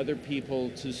allowing other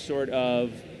people to sort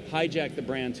of hijack the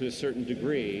brand to a certain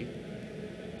degree.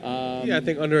 I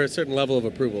think under a certain level of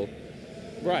approval.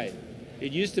 Right.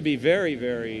 It used to be very,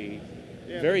 very,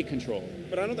 very controlled.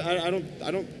 But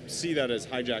I don't see that as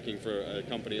hijacking for a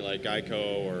company like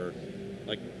Geico or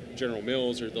like General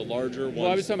Mills or the larger ones.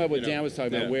 Well, I was talking about what Dan was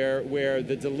talking about, where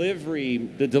the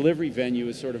delivery venue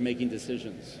is sort of making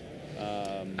decisions.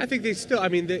 I think they still.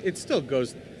 It still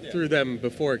goes through them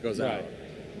before it goes out.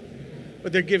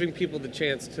 But they're giving people the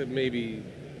chance to maybe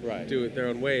do it their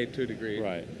own way to a degree.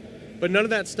 Right. But none of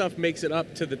that stuff makes it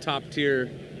up to the top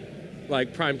tier,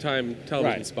 like primetime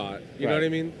television spot. You know what I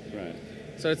mean? Right.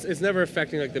 So it's never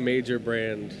affecting like the major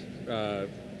brand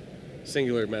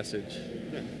singular message.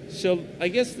 So I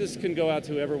guess this can go out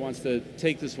to whoever wants to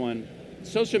take this one.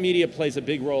 Social media plays a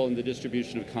big role in the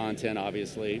distribution of content,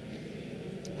 obviously.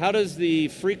 How does the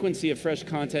frequency of fresh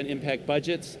content impact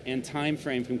budgets and time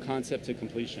frame from concept to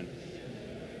completion?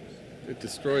 It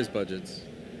destroys budgets,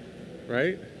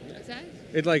 right? What's that?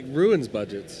 It like ruins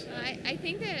budgets. I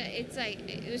think that it's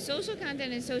like social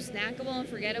content is so snackable and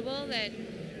forgettable that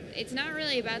it's not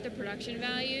really about the production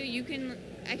value. You can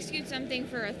execute something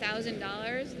for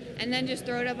 $1,000 and then just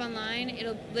throw it up online.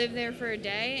 It'll live there for a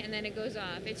day and then it goes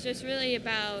off. It's just really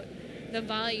about the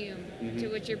volume to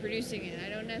which you're producing it. I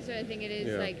don't necessarily think it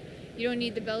is like you don't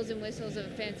need the bells and whistles of a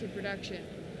fancy production.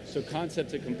 So concept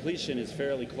to completion is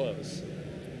fairly close.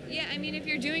 Yeah, if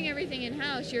you're doing everything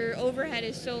in-house, your overhead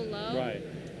is so low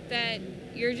that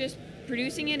you're just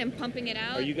producing it and pumping it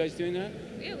out. Are you guys doing that?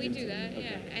 Yeah, we do that,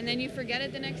 and then you forget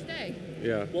it the next day.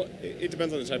 Yeah. Well, it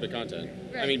depends on the type of content.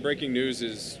 Right. Breaking news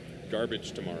is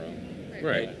garbage tomorrow.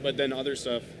 Right. But then other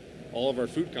stuff, all of our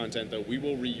food content, though, we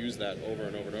will reuse that over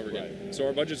and over and over again. Right. So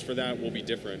our budgets for that will be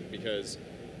different because,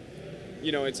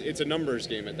 it's a numbers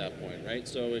game at that point, right?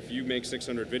 So if you make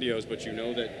 600 videos, but you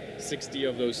know that 60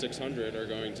 of those 600 are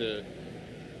going to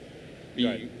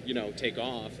be, take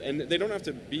off, and they don't have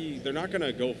to be. They're not going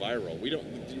to go viral.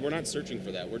 We're not searching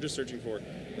for that. We're just searching for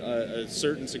a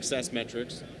certain success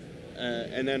metrics,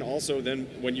 and then also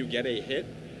when you get a hit,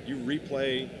 you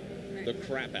replay the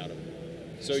crap out of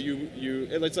it. So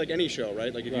it's like any show,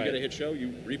 right? Like if you get a hit show, you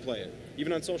replay it,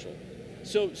 even on social.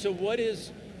 So what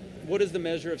is the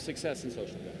measure of success in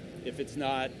social media? If it's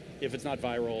not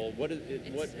viral, what is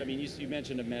it? You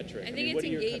mentioned a metric. I think it's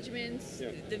engagements,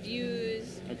 the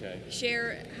views. Okay.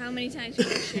 Share how many times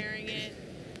people are sharing it,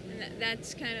 and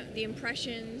that's kind of the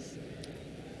impressions.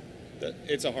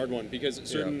 It's a hard one because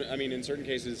in certain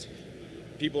cases,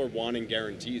 people are wanting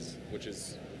guarantees, which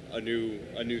is a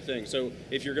new thing. So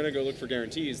if you're going to go look for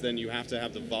guarantees, then you have to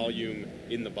have the volume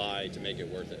in the buy to make it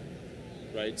worth it,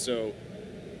 right? So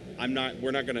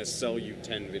we're not going to sell you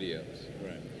 10 videos,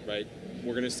 right?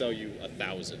 We're going to sell you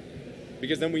 1,000,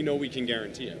 because then we know we can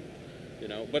guarantee it, you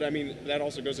know. But I mean, that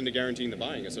also goes into guaranteeing the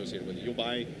buying associated with it.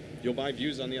 You'll buy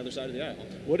views on the other side of the aisle.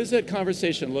 What does that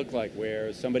conversation look like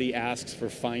where somebody asks for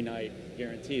finite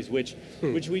guarantees, which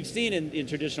we've seen in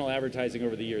traditional advertising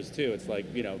over the years too? It's like,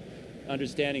 you know,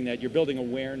 understanding that you're building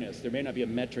awareness. There may not be a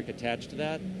metric attached to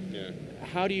that.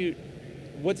 Yeah.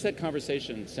 What's that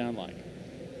conversation sound like?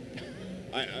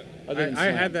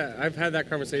 I've had that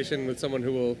conversation with someone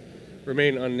who will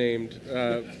remain unnamed,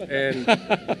 and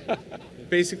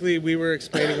basically we were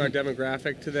explaining our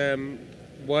demographic to them,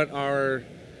 what our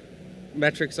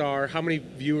metrics are, how many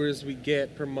viewers we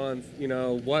get per month, you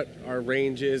know, what our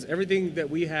range is, everything that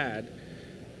we had.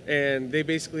 And they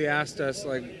basically asked us,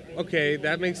 like, okay,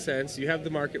 that makes sense. You have the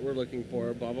market we're looking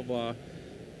for, blah, blah, blah.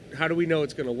 How do we know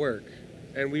it's going to work?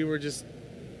 And we were just,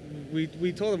 we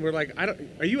told them, we're like,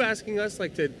 are you asking us,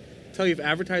 like, to tell you if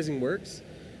advertising works?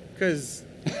 Because,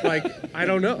 like, I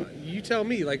don't know. You tell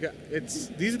me. Like,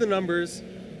 these are the numbers.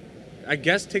 I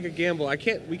guess take a gamble.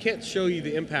 We can't show you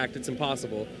the impact. It's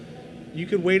impossible. You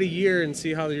could wait a year and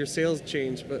see how your sales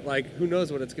change, but, like, who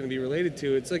knows what it's going to be related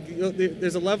to? It's like, you know,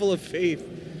 there's a level of faith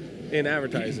in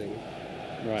advertising,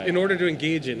 right? In order to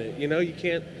engage in it, you know, you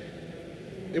can't.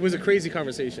 It was a crazy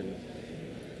conversation.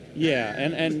 Yeah,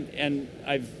 and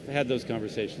I've had those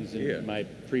conversations in my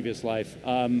previous life,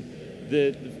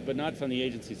 but not from the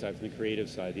agency side, from the creative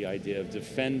side. The idea of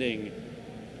defending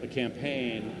a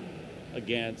campaign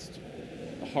against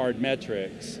hard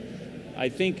metrics. I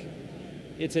think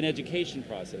it's an education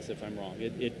process. If I'm wrong,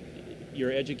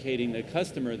 you're educating the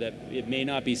customer that it may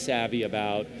not be savvy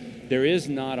about. There is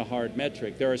not a hard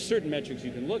metric. There are certain metrics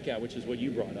you can look at, which is what you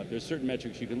brought up. There's certain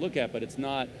metrics you can look at, but it's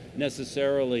not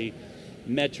necessarily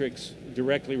metrics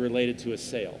directly related to a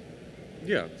sale.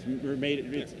 Yeah.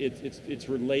 It's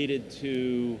related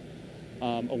to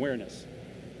awareness.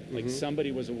 Like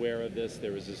somebody was aware of this.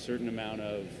 There was a certain amount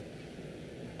of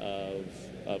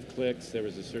clicks. There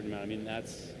was a certain amount. I mean,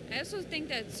 that's. I also think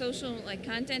that social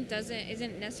content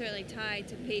isn't necessarily tied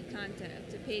to paid content,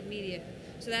 to paid media.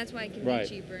 So that's why it can be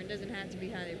cheaper and doesn't have to be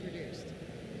highly produced.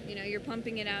 You know, you're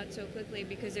pumping it out so quickly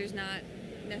because there's not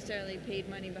necessarily paid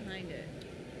money behind it.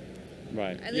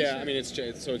 Right. Yeah, I mean, it's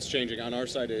changing. On our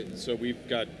side, so we've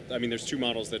got, I mean, there's two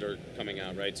models that are coming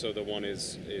out, right? So the one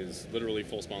is literally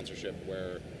full sponsorship,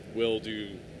 where we'll do,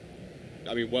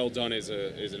 I mean, Well Done is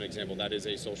an example. That is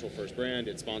a social first brand.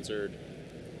 It's sponsored,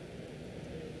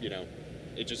 you know,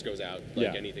 it just goes out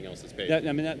like anything else that's paid. That's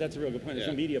a real good point. There's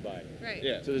no media buy. Right.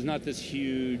 Yeah. So there's not this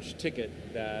huge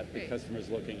ticket that the customer's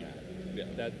looking at.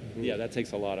 Yeah. That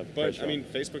takes a lot of pressure. But I mean,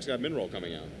 Facebook's got mid-roll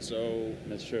coming out, so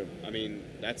that's true. I mean,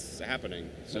 that's happening.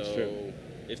 So that's true.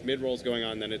 If mid-roll's going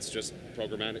on, then it's just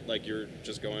programmatic. Like, you're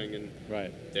just going and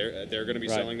they're going to be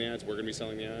selling the ads. We're going to be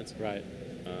selling the ads. Right.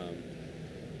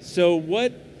 So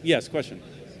what? Yes. Question.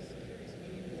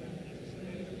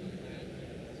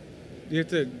 You have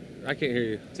to. I can't hear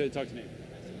you. So talk to me.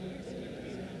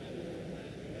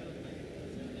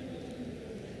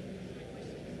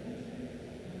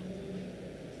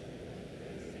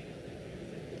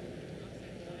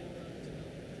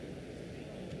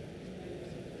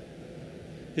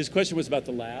 His question was about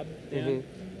the lab, Dan.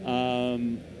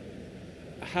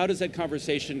 How does that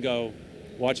conversation go?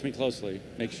 Watch me closely.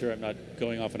 Make sure I'm not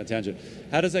going off on a tangent.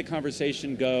 How does that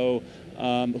conversation go?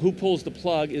 Who pulls the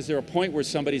plug? Is there a point where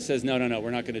somebody says, no,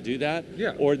 we're not going to do that?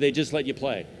 Yeah. Or they just let you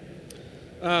play?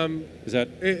 Was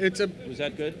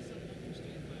that good?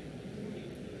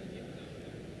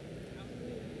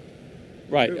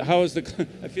 Right. How is the?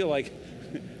 I feel like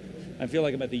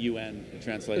I'm at the UN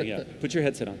translating. Yeah. Put your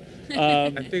headset on.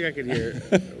 I think I can hear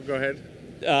it. Go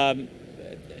ahead.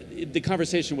 The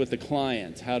conversation with the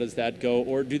client, how does that go?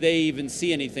 Or do they even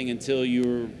see anything until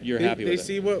you're happy with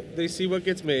it? They see what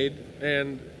gets made,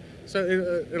 and so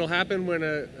it'll happen when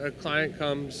a client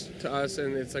comes to us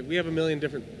and it's like, we have a million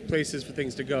different places for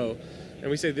things to go, and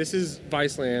we say, this is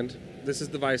Viceland, this is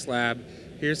the Vice Lab.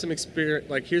 Here's some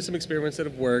experiments that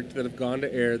have worked, that have gone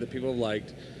to air, that people have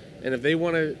liked, and if they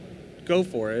want to go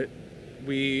for it,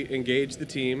 we engage the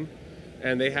team,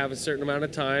 and they have a certain amount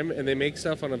of time, and they make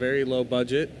stuff on a very low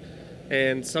budget,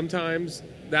 and sometimes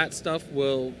that stuff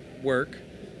will work,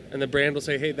 and the brand will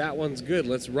say, hey, that one's good,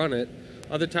 let's run it.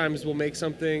 Other times we'll make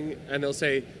something, and they'll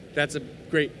say, that's a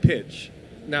great pitch.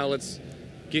 Now let's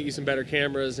get you some better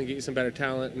cameras and get you some better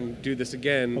talent and do this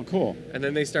again. Oh, cool. And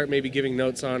then they start maybe giving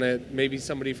notes on it. Maybe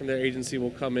somebody from their agency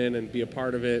will come in and be a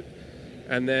part of it.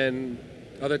 And then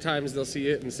other times they'll see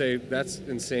it and say, that's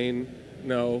insane,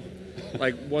 no.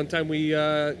 Like one time we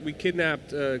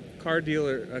kidnapped a car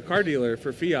dealer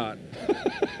for Fiat,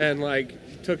 and like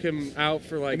took him out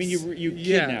for like. I mean, you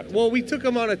kidnapped him. Well, we took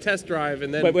him on a test drive,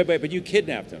 and then. Wait, but you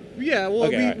kidnapped him. Yeah, well,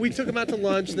 Okay, we took him out to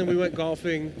lunch, and then we went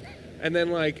golfing, and then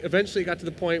like eventually got to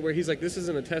the point where he's like, this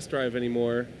isn't a test drive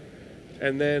anymore,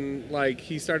 and then like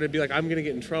he started to be like, I'm gonna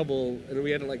get in trouble, and then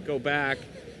we had to like go back,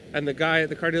 and the guy at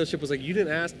the car dealership was like, you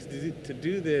didn't ask to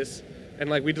do this. And,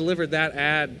 like, we delivered that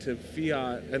ad to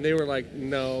Fiat, and they were like,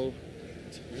 no,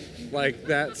 like,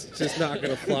 that's just not going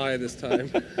to fly this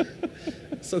time.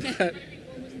 So that,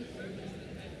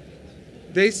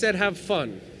 they said have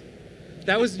fun.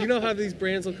 That was, you know how these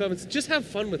brands will come, it's just have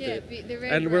fun with it.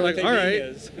 And we're like, all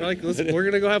right, we're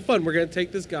going to go have fun. We're going to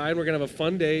take this guy, and we're going to have a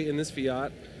fun day in this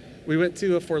Fiat. We went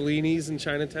to a Forlini's in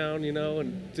Chinatown, you know,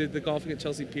 and did the golfing at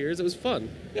Chelsea Piers. It was fun.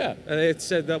 Yeah. And it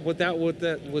said that what that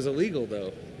was illegal,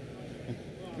 though.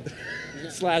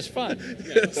 Slash fun.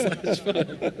 Slash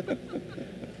fun.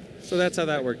 So that's how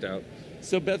that worked out.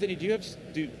 So Bethany,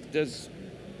 does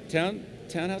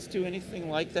Townhouse do anything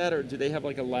like that, or do they have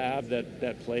like a lab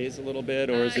that plays a little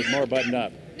bit, or is it more buttoned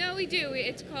up? No, we do.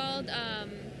 It's called. Why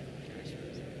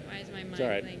is my mind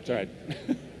blanking? It's all right.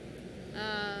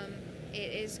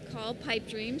 It is called Pipe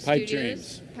Dreams Pipe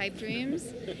Studios. Dreams. Pipe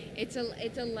Dreams. It's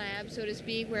a lab, so to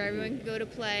speak, where everyone can go to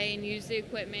play and use the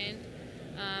equipment,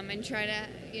 and try to,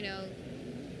 you know,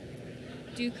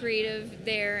 do creative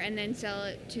there and then sell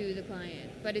it to the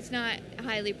client. But it's not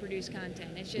highly produced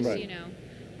content. It's just, you know,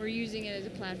 we're using it as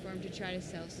a platform to try to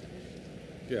sell stuff.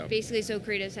 Yeah. Basically, so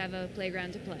creatives have a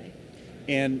playground to play.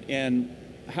 And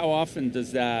how often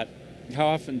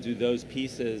do those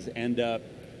pieces end up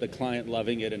the client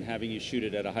loving it and having you shoot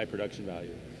it at a higher production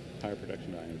value?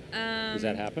 Does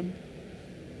that happen?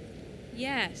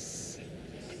 Yes.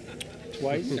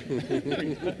 Twice?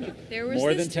 There was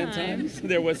More this than 10 time. times?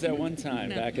 There was that one time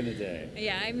No. back in the day.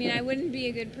 Yeah, I mean, I wouldn't be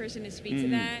a good person to speak to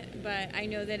that, but I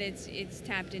know that it's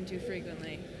tapped into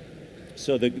frequently.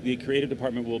 So the creative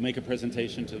department will make a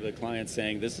presentation to the client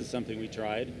saying, this is something we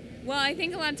tried? Well, I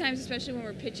think a lot of times, especially when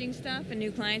we're pitching stuff and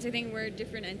new clients, I think we're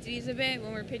different entities a bit.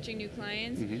 When we're pitching new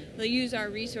clients, they'll use our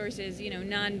resources, you know,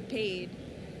 non-paid,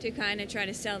 to kind of try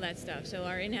to sell that stuff. So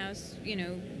our in-house, you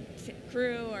know,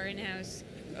 crew, our in-house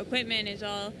equipment is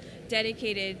all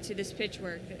dedicated to this pitch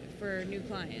work for new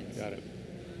clients. Got it.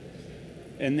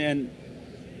 And then,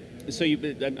 so I'm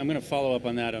going to follow up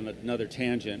on that on another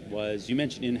tangent. Was you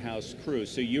mentioned in-house crew?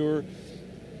 So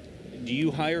do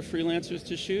you hire freelancers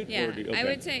to shoot? Yeah, Or okay. I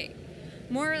would say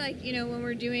more like, you know, when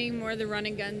we're doing more of the run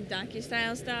and gun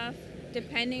docu-style stuff,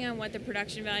 depending on what the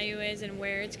production value is and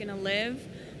where it's going to live,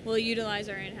 we'll utilize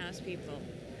our in-house people.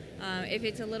 If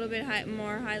it's a little bit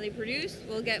more highly produced,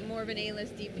 we'll get more of an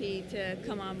A-list DP to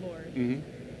come on board.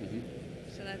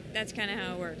 So that's kind of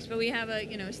how it works. But we have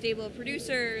a stable of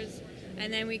producers,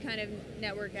 and then we kind of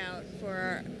network out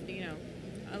for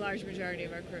a large majority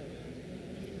of our crew.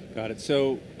 Got it.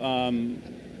 So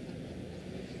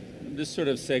this sort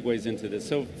of segues into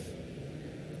this.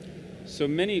 So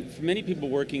many people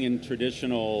working in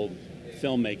traditional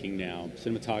filmmaking now,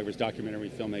 cinematographers, documentary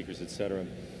filmmakers, etc.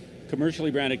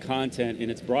 Commercially branded content in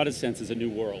its broadest sense is a new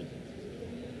world.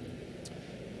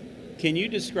 Can you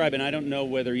describe, and I don't know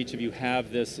whether each of you have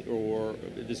this or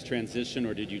this transition,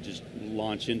 or did you just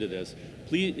launch into this?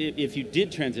 Please, if you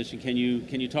did transition, can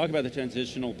you talk about the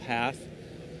transitional path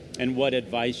and what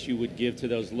advice you would give to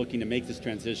those looking to make this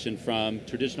transition from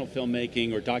traditional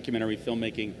filmmaking or documentary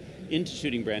filmmaking into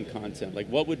shooting brand content? Like,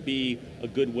 what would be a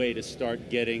good way to start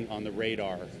getting on the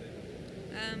radar?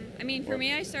 I mean, for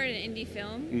me, I started in indie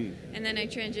film, and then I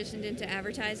transitioned into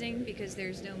advertising because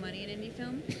there's no money in indie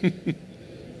film.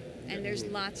 And there's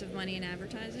lots of money in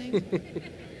advertising.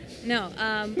 No,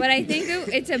 but I think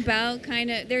it's about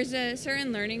there's a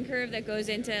certain learning curve that goes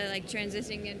into like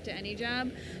transitioning into any job,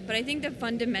 but I think the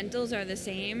fundamentals are the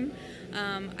same.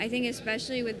 I think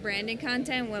especially with branding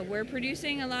content, what we're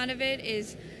producing, a lot of it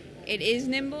is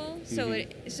nimble. So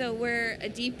so where a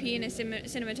DP and a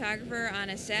cinematographer on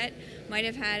a set might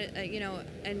have had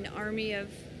an army of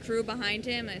crew behind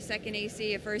him, a second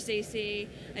AC, a first AC,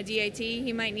 a DIT,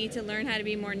 he might need to learn how to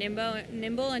be more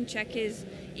nimble and check his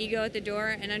ego at the door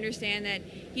and understand that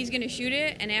he's going to shoot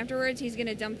it, and afterwards he's going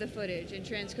to dump the footage and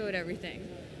transcode everything.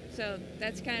 So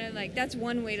that's kind of like, that's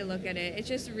one way to look at it. It's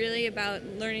just really about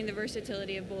learning the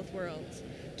versatility of both worlds.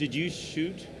 Did you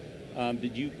shoot?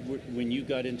 When you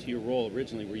got into your role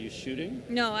originally, were you shooting?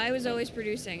 No, I was always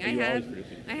producing. Always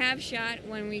producing? I have shot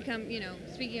when we come,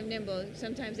 speaking of nimble,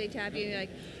 sometimes they tap you like,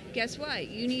 guess what?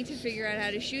 You need to figure out how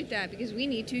to shoot that because we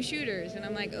need 2 shooters. And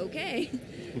I'm like, okay.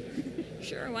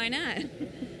 Sure, why not?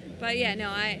 But yeah, no,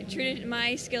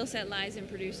 my skill set lies in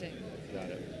producing. Got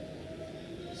it.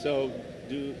 So,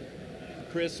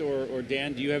 Chris or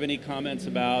Dan, do you have any comments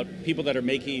about people that are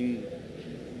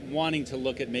wanting to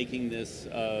look at making this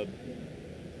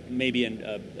maybe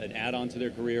an add-on to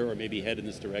their career, or maybe head in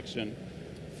this direction,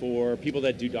 for people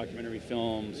that do documentary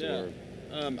films? Yeah.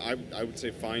 I would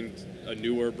say find a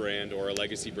newer brand or a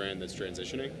legacy brand that's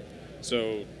transitioning.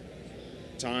 So,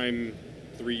 3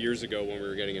 years ago when we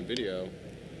were getting in video,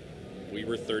 we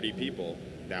were 30 people.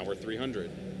 Now we're 300.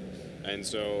 And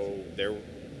so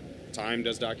Time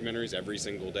does documentaries every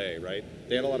single day, right?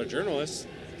 They had a lot of journalists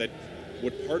that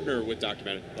would partner with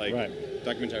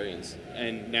documentarians.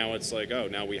 And now it's like, oh,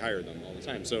 now we hire them all the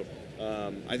time. So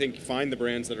I think find the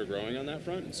brands that are growing on that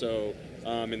front. So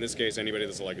in this case, anybody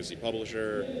that's a legacy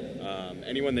publisher,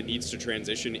 anyone that needs to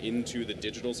transition into the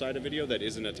digital side of video that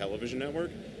isn't a television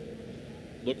network,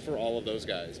 look for all of those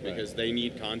guys, because they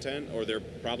need content or they're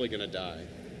probably going to die.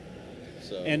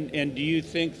 So. And do you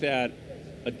think that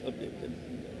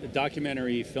a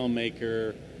documentary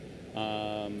filmmaker,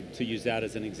 to use that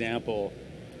as an example,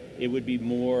 it would be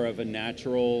more of a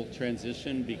natural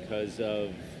transition because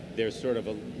they're sort of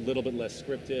a little bit less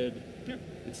scripted? Yeah.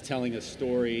 It's telling a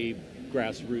story,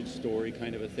 grassroots story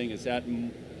kind of a thing. Is that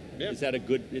a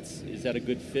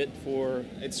good fit for?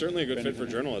 It's certainly a good fit for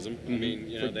journalism. Mm-hmm. I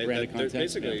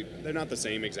mean, they're not the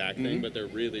same exact thing, but they're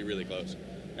really, really close.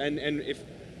 And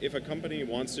if a company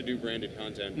wants to do branded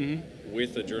content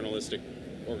with a journalistic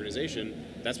organization,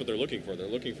 that's what they're looking for. They're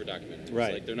looking for documentaries.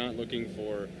 Right. Like, they're not looking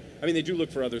for. I mean, they do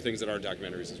look for other things that aren't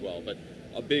documentaries as well, but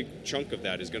a big chunk of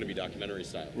that is going to be documentary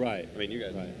style. Right. I mean, you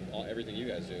guys, everything you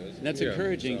guys do is. And that's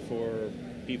encouraging for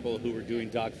people who are doing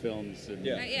doc films. And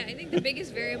I think the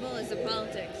biggest variable is the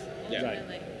politics,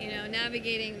 ultimately. Yeah.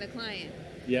 Navigating the client.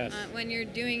 Yes. When you're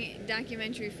doing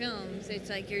documentary films, it's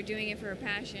like you're doing it for a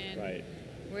passion. Right.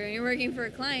 When you're working for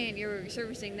a client, you're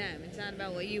servicing them. It's not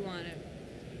about what you want to.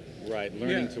 Right,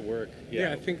 learning to work.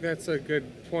 Yeah, I think that's a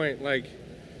good point. Like,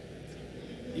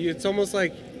 it's almost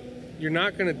like you're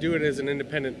not going to do it as an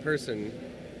independent person.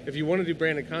 If you want to do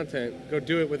branded content, go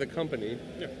do it with a company.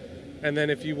 Yeah. And then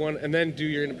then do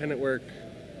your independent work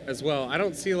as well. I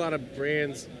don't see a lot of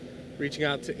brands reaching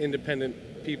out to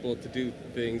independent people to do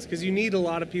things, because you need a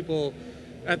lot of people.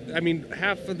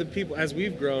 Half of the people, as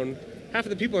we've grown, half of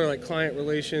the people are like client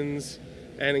relations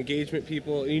and engagement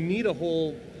people. You need a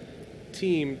whole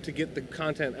team to get the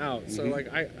content out. So like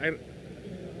I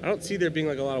don't see there being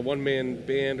like a lot of one-man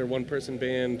band or one-person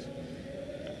band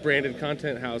branded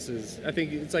content houses. I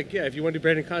think it's like, if you want to do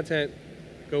branded content,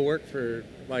 go work for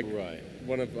like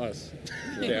one of us.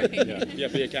 Be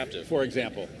a captive, for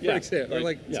example. Or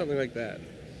like something like that.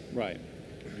 Right.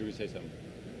 You would say something?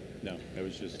 No, it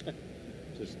was just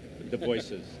the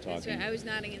voices talking. That's right. I was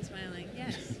nodding and smiling.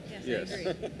 Yes. I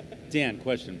agree. Dan,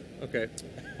 question. Okay.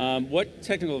 What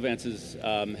technical advances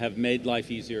have made life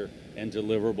easier and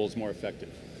deliverables more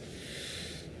effective?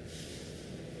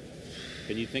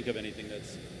 Can you think of anything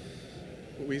that's...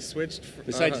 We switched...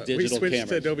 Besides digital cameras. We switched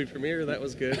to Adobe Premiere. That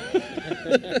was good.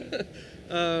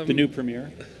 The new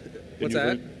Premiere? What's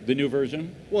that? The new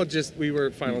version? Well, we were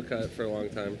Final Cut for a long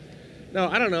time. No,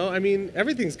 I don't know. I mean,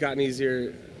 everything's gotten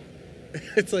easier.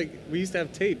 It's like we used to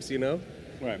have tapes,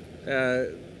 Right.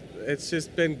 It's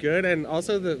just been good. And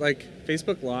also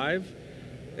Facebook Live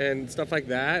and stuff like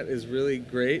that is really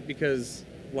great, because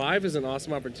live is an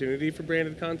awesome opportunity for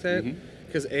branded content.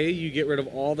 Because you get rid of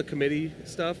all the committee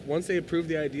stuff. Once they approve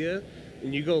the idea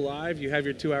and you go live, you have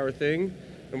your 2-hour thing.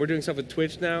 And we're doing stuff with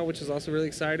Twitch now, which is also really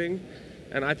exciting.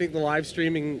 And I think the live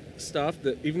streaming stuff,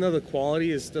 that even though the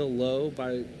quality is still low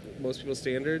by most people's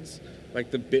standards,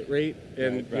 like the bit rate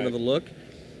and the look,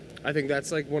 I think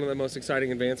that's like one of the most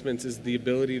exciting advancements, is the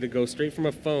ability to go straight from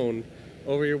a phone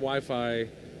over your Wi-Fi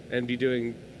and be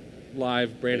doing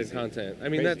live branded content. I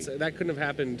mean, that couldn't have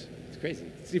happened. It's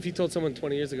crazy. If you told someone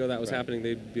 20 years ago that was happening,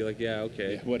 they'd be like, yeah,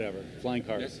 okay. Yeah, whatever. Flying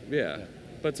cars. Yeah.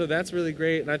 But so that's really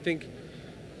great. And I think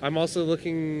I'm also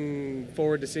looking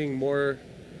forward to seeing more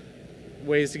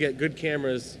ways to get good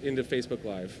cameras into Facebook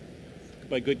Live.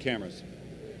 By good cameers?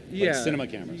 Yeah. Like cinema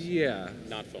cameras? Yeah.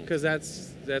 Not film. Because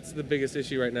that's the biggest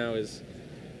issue right now, is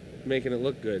making it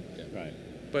look good. Yeah. Right.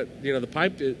 But,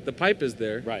 the pipe is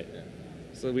there. Right. Yeah.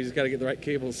 So we just got to get the right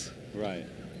cables. Right.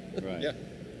 Yeah.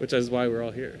 Which is why we're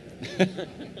all here.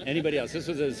 Anybody else? This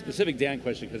was a specific Dan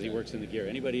question because he works in the gear.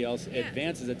 Anybody else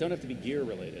advances that don't have to be gear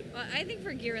related? Well, I think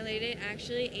for gear related,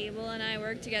 actually, Abel and I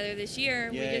worked together this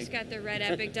year. Yay. We just got the Red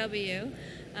Epic W.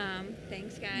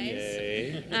 Thanks, guys.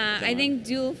 Yay. I think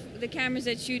the cameras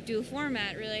that shoot dual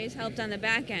format really has helped on the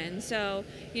back end. So,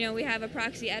 we have a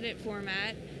proxy edit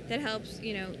format that helps,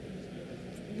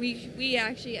 we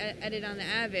actually edit on the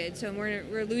Avid, so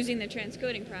we're losing the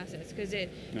transcoding process because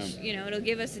it'll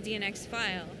give us the DNX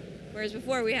file, whereas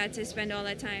before we had to spend all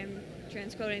that time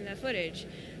transcoding the footage.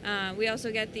 We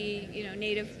also get the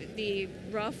the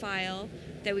raw file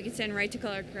that we can send right to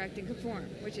color correct and conform,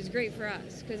 which is great for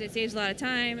us because it saves a lot of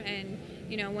time, and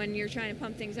when you're trying to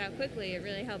pump things out quickly, it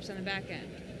really helps on the back end.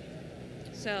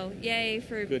 So yay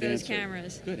for Good those answer.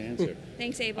 cameras. Good answer.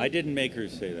 Thanks, Abel. I didn't make her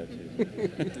say that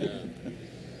to you.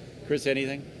 Chris,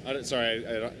 anything?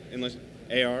 Sorry, unless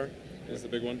AR is the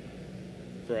big one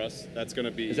for us. That's going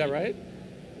to be. Is that right?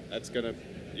 That's going to,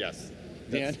 yes.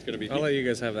 Dan? That's going to be. I'll let you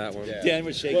guys have that one. Yeah. Dan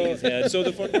was shaking his head. So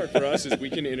the fun part for us is we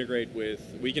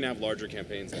can have larger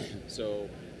campaigns now. So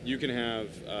you can have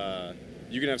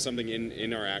something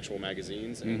in our actual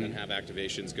magazines and then have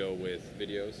activations go with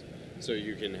videos. So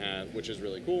you can have, which is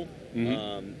really cool.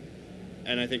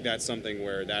 And I think that's something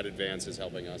where that advance is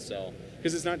helping us sell.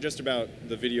 Because it's not just about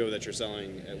the video that you're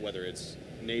selling, whether it's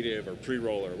native or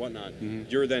pre-roll or whatnot.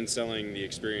 You're then selling the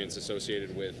experience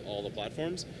associated with all the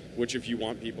platforms, which if you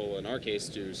want people, in our case,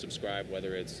 to subscribe,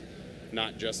 whether it's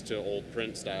not just to old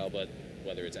print style, but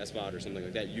whether it's SVOD or something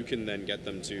like that, you can then get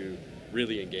them to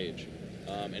really engage.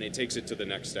 And it takes it to the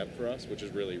next step for us, which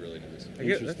is really, really nice.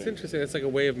 That's interesting. That's like a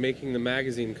way of making the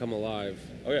magazine come alive.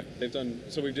 Oh yeah, they've done.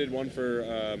 So we did one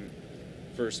for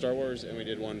Star Wars, and we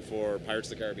did one for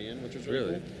Pirates of the Caribbean, which was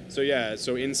really cool. So yeah,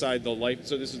 so inside the Life.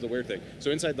 So this is the weird thing.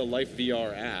 So inside the Life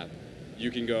VR app, you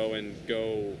can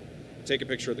go take a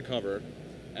picture of the cover,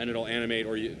 and it'll animate.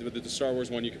 Or the Star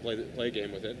Wars one, you can play a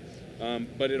game with it.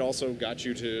 But it also got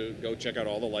you to go check out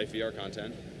all the Life VR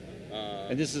content.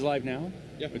 And this is live now?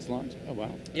 Yeah. It's launched? Oh,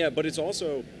 wow. Yeah, but it's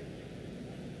also,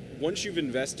 once you've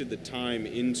invested the time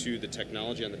into the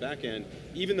technology on the back end,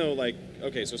 even though,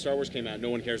 so Star Wars came out, no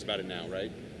one cares about it now,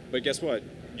 right? But guess what?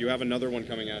 You have another one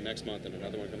coming out next month and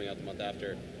another one coming out the month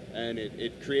after. And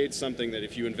it creates something that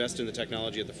if you invest in the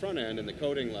technology at the front end and the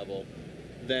coding level,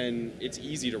 then it's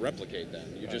easy to replicate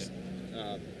then. You just,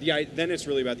 then it's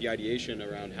really about the ideation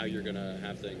around how you're going to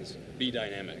have things be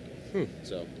dynamic.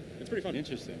 So it's pretty fun.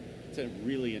 Interesting. It's a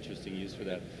really interesting use for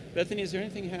that. Bethanie, is there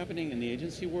anything happening in the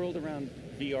agency world around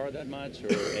VR that much,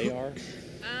 or AR?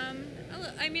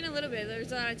 I mean, a little bit.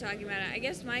 There's a lot of talking about it. I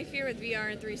guess my fear with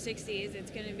VR and 360 is it's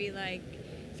going to be like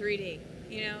 3D.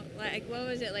 What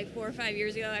was it, 4 or 5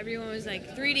 years ago? Everyone was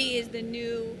like, 3D is the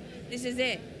new, this is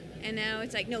it. And now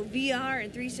it's like, no, VR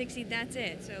and 360, that's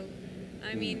it. So,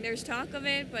 I mean, there's talk of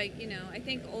it, but, I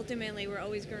think ultimately we're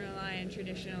always going to rely on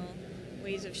traditional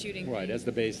ways of shooting. Right, as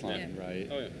the baseline, right?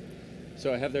 Oh, yeah.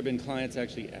 So have there been clients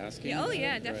actually asking? Yeah,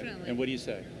 yeah, definitely. Right. And what do you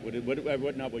say?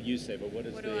 What not what you say, but what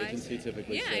does the agency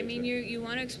typically say? Yeah, I mean, you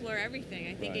want to explore everything.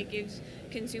 I think Right. it gives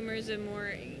consumers a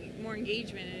more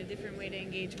engagement and a different way to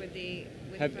engage with the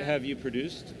Have you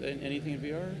produced anything in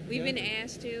VR? We've yet? been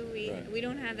asked to. Right. We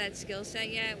don't have that skill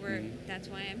set yet. That's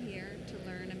why I'm here, to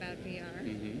learn about VR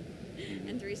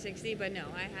and 360. But no,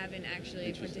 I haven't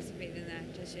actually participated in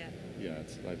that just yet. Yeah,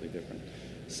 it's slightly different.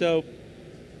 So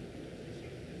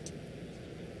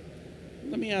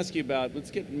let me ask you about,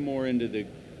 let's get more into the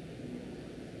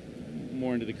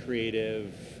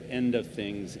creative end of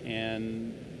things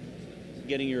and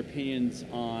getting your opinions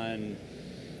on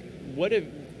what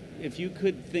if you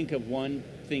could think of one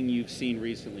thing you've seen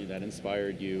recently that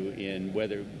inspired you in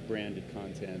whether branded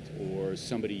content or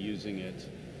somebody using it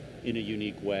in a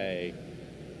unique way.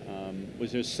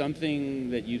 Was there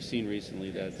something that you've seen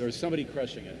recently that, or somebody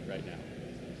crushing it right now?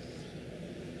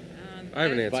 I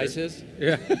have an answer. Vices?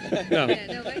 Yeah. No.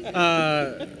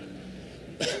 Yeah, no,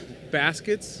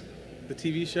 Baskets, the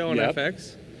TV show on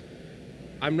FX.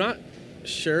 I'm not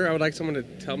sure. I would like someone to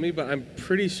tell me, but I'm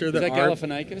pretty sure that Zach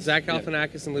Galifianakis? Zach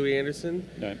Galifianakis and Louis Anderson.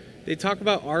 Right. They talk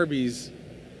about Arby's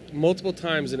multiple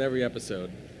times in every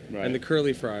episode, Right. and the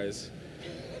curly fries,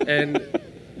 and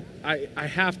I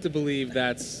have to believe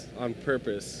that's on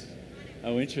purpose.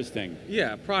 Oh, interesting.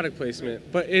 Yeah, product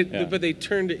placement, but they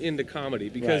turned it into comedy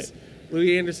because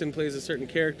Louis Anderson plays a certain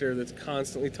character that's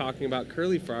constantly talking about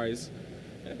curly fries,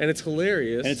 and it's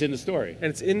hilarious. And it's in the story. And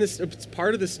it's in this. It's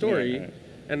part of the story, Right.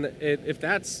 and if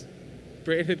that's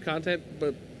branded content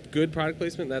but good product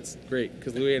placement, that's great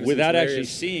because Louis Anderson Without actually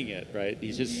seeing it, right?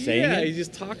 He's just saying it. Yeah, he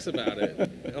just talks about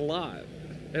it a lot,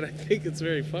 and I think it's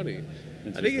very funny.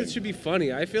 I think it should be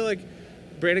funny. I feel like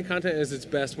branded content is its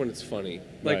best when it's funny.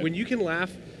 Like Right. when you can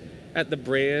laugh at the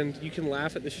brand, you can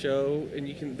laugh at the show,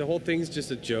 and the whole thing's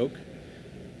just a joke.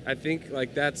 I think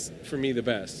that's for me the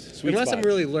best. Sweet Unless spot. I'm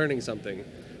really learning something.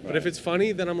 But Right. if it's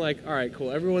funny, then I'm like, all right, cool.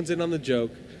 Everyone's in on the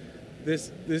joke.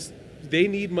 They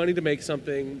need money to make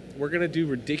something. We're gonna do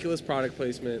ridiculous product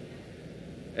placement,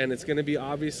 and it's going to be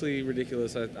obviously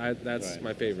ridiculous. That's Right.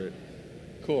 my favorite.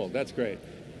 Cool. That's great.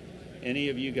 Any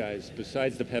of you guys,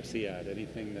 besides the Pepsi ad,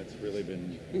 anything that's really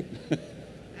been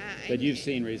that you've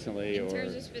seen recently, in or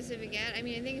terms of specific ad, I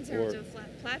mean, I think in terms of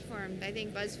platform, I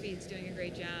think BuzzFeed's doing a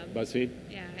great job. BuzzFeed?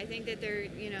 Yeah, I think that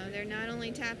they're not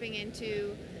only tapping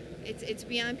into, it's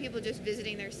beyond people just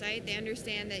visiting their site. They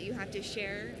understand that you have to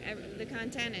share the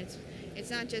content.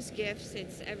 It's not just GIFs,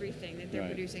 it's everything that they're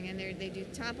Right. producing. And they do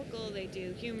topical, they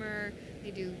do humor, they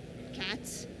do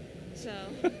cats. So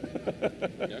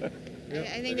Yeah.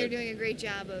 I think they're doing a great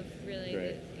job of really,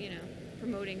 Great.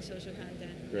 promoting social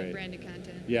content, Great. branded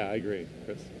content. Yeah, I agree.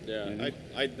 Chris? Yeah, Anything?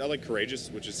 I like Courageous,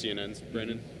 which is CNN's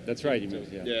Brendan. That's right.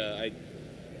 I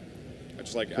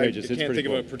just like, I Courageous, it's can't pretty think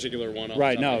of a cool. particular one off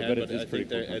Right, the top of no, my head, but it's I pretty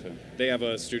think cool content. they have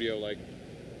a studio like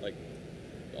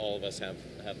all of us have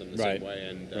them the Right. same way,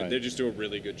 and Right. they just do a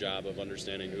really good job of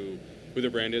understanding who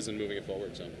their brand is and moving it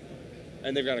forward. So,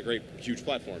 and they've got a great, huge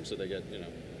platform, so they get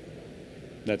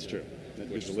That's true. The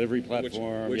Which- delivery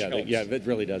platform. which helps. Yeah, that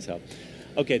really does help.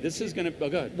 Okay, this is going to. Oh,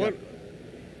 go ahead. What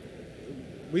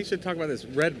we should talk about this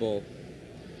Red Bull.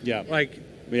 Yeah. Like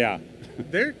Yeah.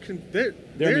 they're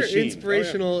machine.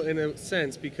 inspirational in a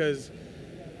sense because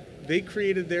they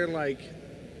created their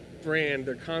brand,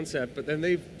 their concept, but then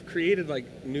they've created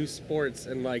new sports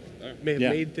and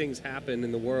made things happen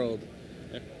in the world.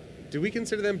 Yeah. Do we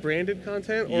consider them branded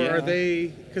content, or Yeah. are they?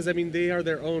 Because they are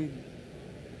their own.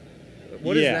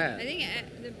 What is Yeah. I that? think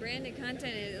the branded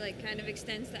content kind of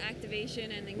extends the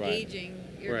activation and Right. engaging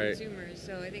your Right. consumers.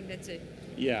 So I think that's it.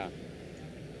 Yeah.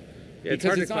 Yeah, it's Because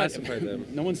hard to not- classify them.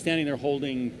 No one's standing there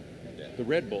holding the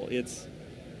Red Bull. It's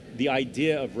the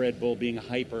idea of Red Bull being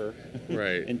hyper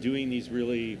Right. and doing these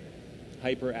really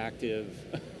hyperactive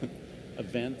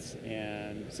events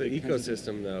and It's an it kind of-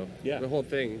 ecosystem, though. Yeah. The whole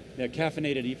thing. Yeah,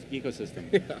 caffeinated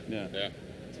ecosystem. Yeah. Yeah. Yeah.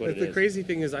 That's what But it the is. crazy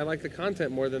thing is, I like the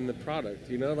content more than the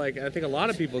product. I think a lot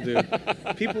of people do.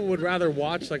 People would rather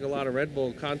watch a lot of Red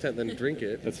Bull content than drink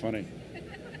it, That's funny.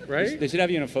 right? They should have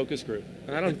you in a focus group.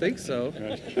 I don't think so.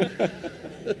 Right.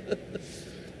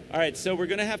 All right, so we're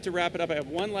going to have to wrap it up. I have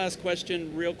one last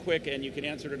question real quick, and you can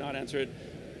answer it or not answer it.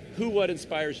 What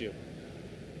inspires you?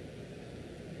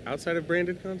 Outside of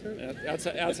branded content?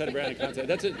 Outside of branded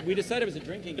content. We decided it was a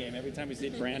drinking game. Every time we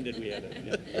said branded, we had it.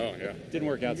 Yeah. Oh yeah. Didn't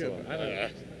work out so Yeah, well. I don't know.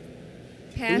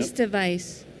 Past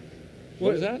device.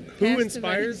 What was that? Who Past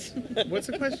inspires? What's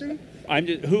the question?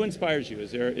 Who inspires you?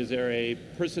 Is there a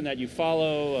person that you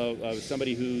follow,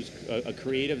 somebody who's a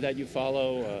creative that you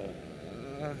follow,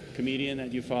 a comedian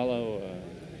that you follow?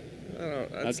 I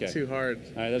don't know. That's Okay. too hard.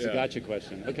 All right, that's a Yeah. gotcha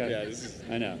question. Okay. Yeah, this is-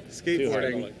 I know. Skateboarding. Too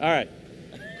hard. All right.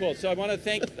 Cool. So I want to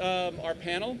thank our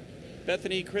panel,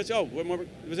 Bethanie, Chris. Oh, one more.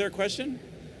 Was there a question?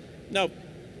 No.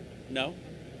 No.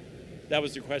 That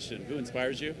was your question. Who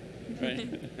inspires you? Right.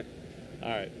 All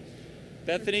right.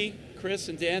 Bethanie, Chris,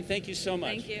 and Dan, thank you so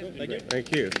much. Thank you. Thank you.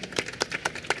 Thank you.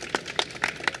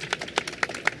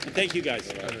 And thank you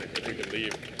guys. We could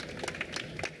leave.